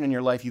decision in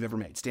your life you've ever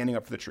made, standing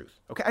up for the truth.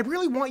 Okay? I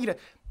really want you to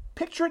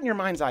picture it in your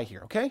mind's eye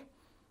here, okay?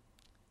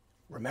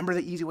 Remember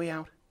the easy way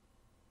out?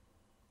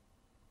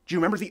 Do you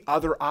remember the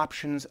other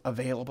options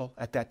available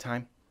at that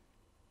time?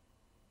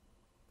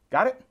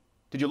 Got it?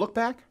 Did you look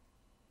back?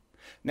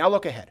 Now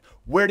look ahead.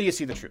 Where do you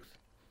see the truth?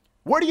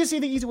 Where do you see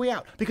the easy way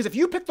out? Because if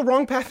you pick the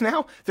wrong path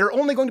now, there are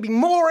only going to be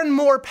more and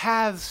more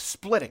paths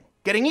splitting,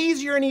 getting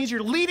easier and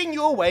easier, leading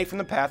you away from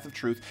the path of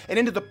truth and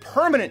into the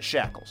permanent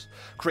shackles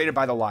created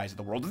by the lies of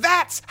the world.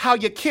 That's how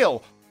you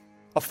kill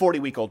a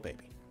 40-week-old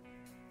baby.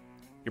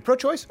 You're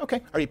pro-choice?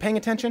 Okay. Are you paying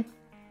attention?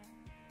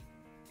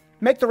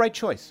 Make the right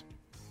choice.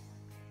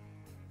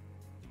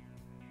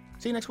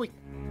 See you next week.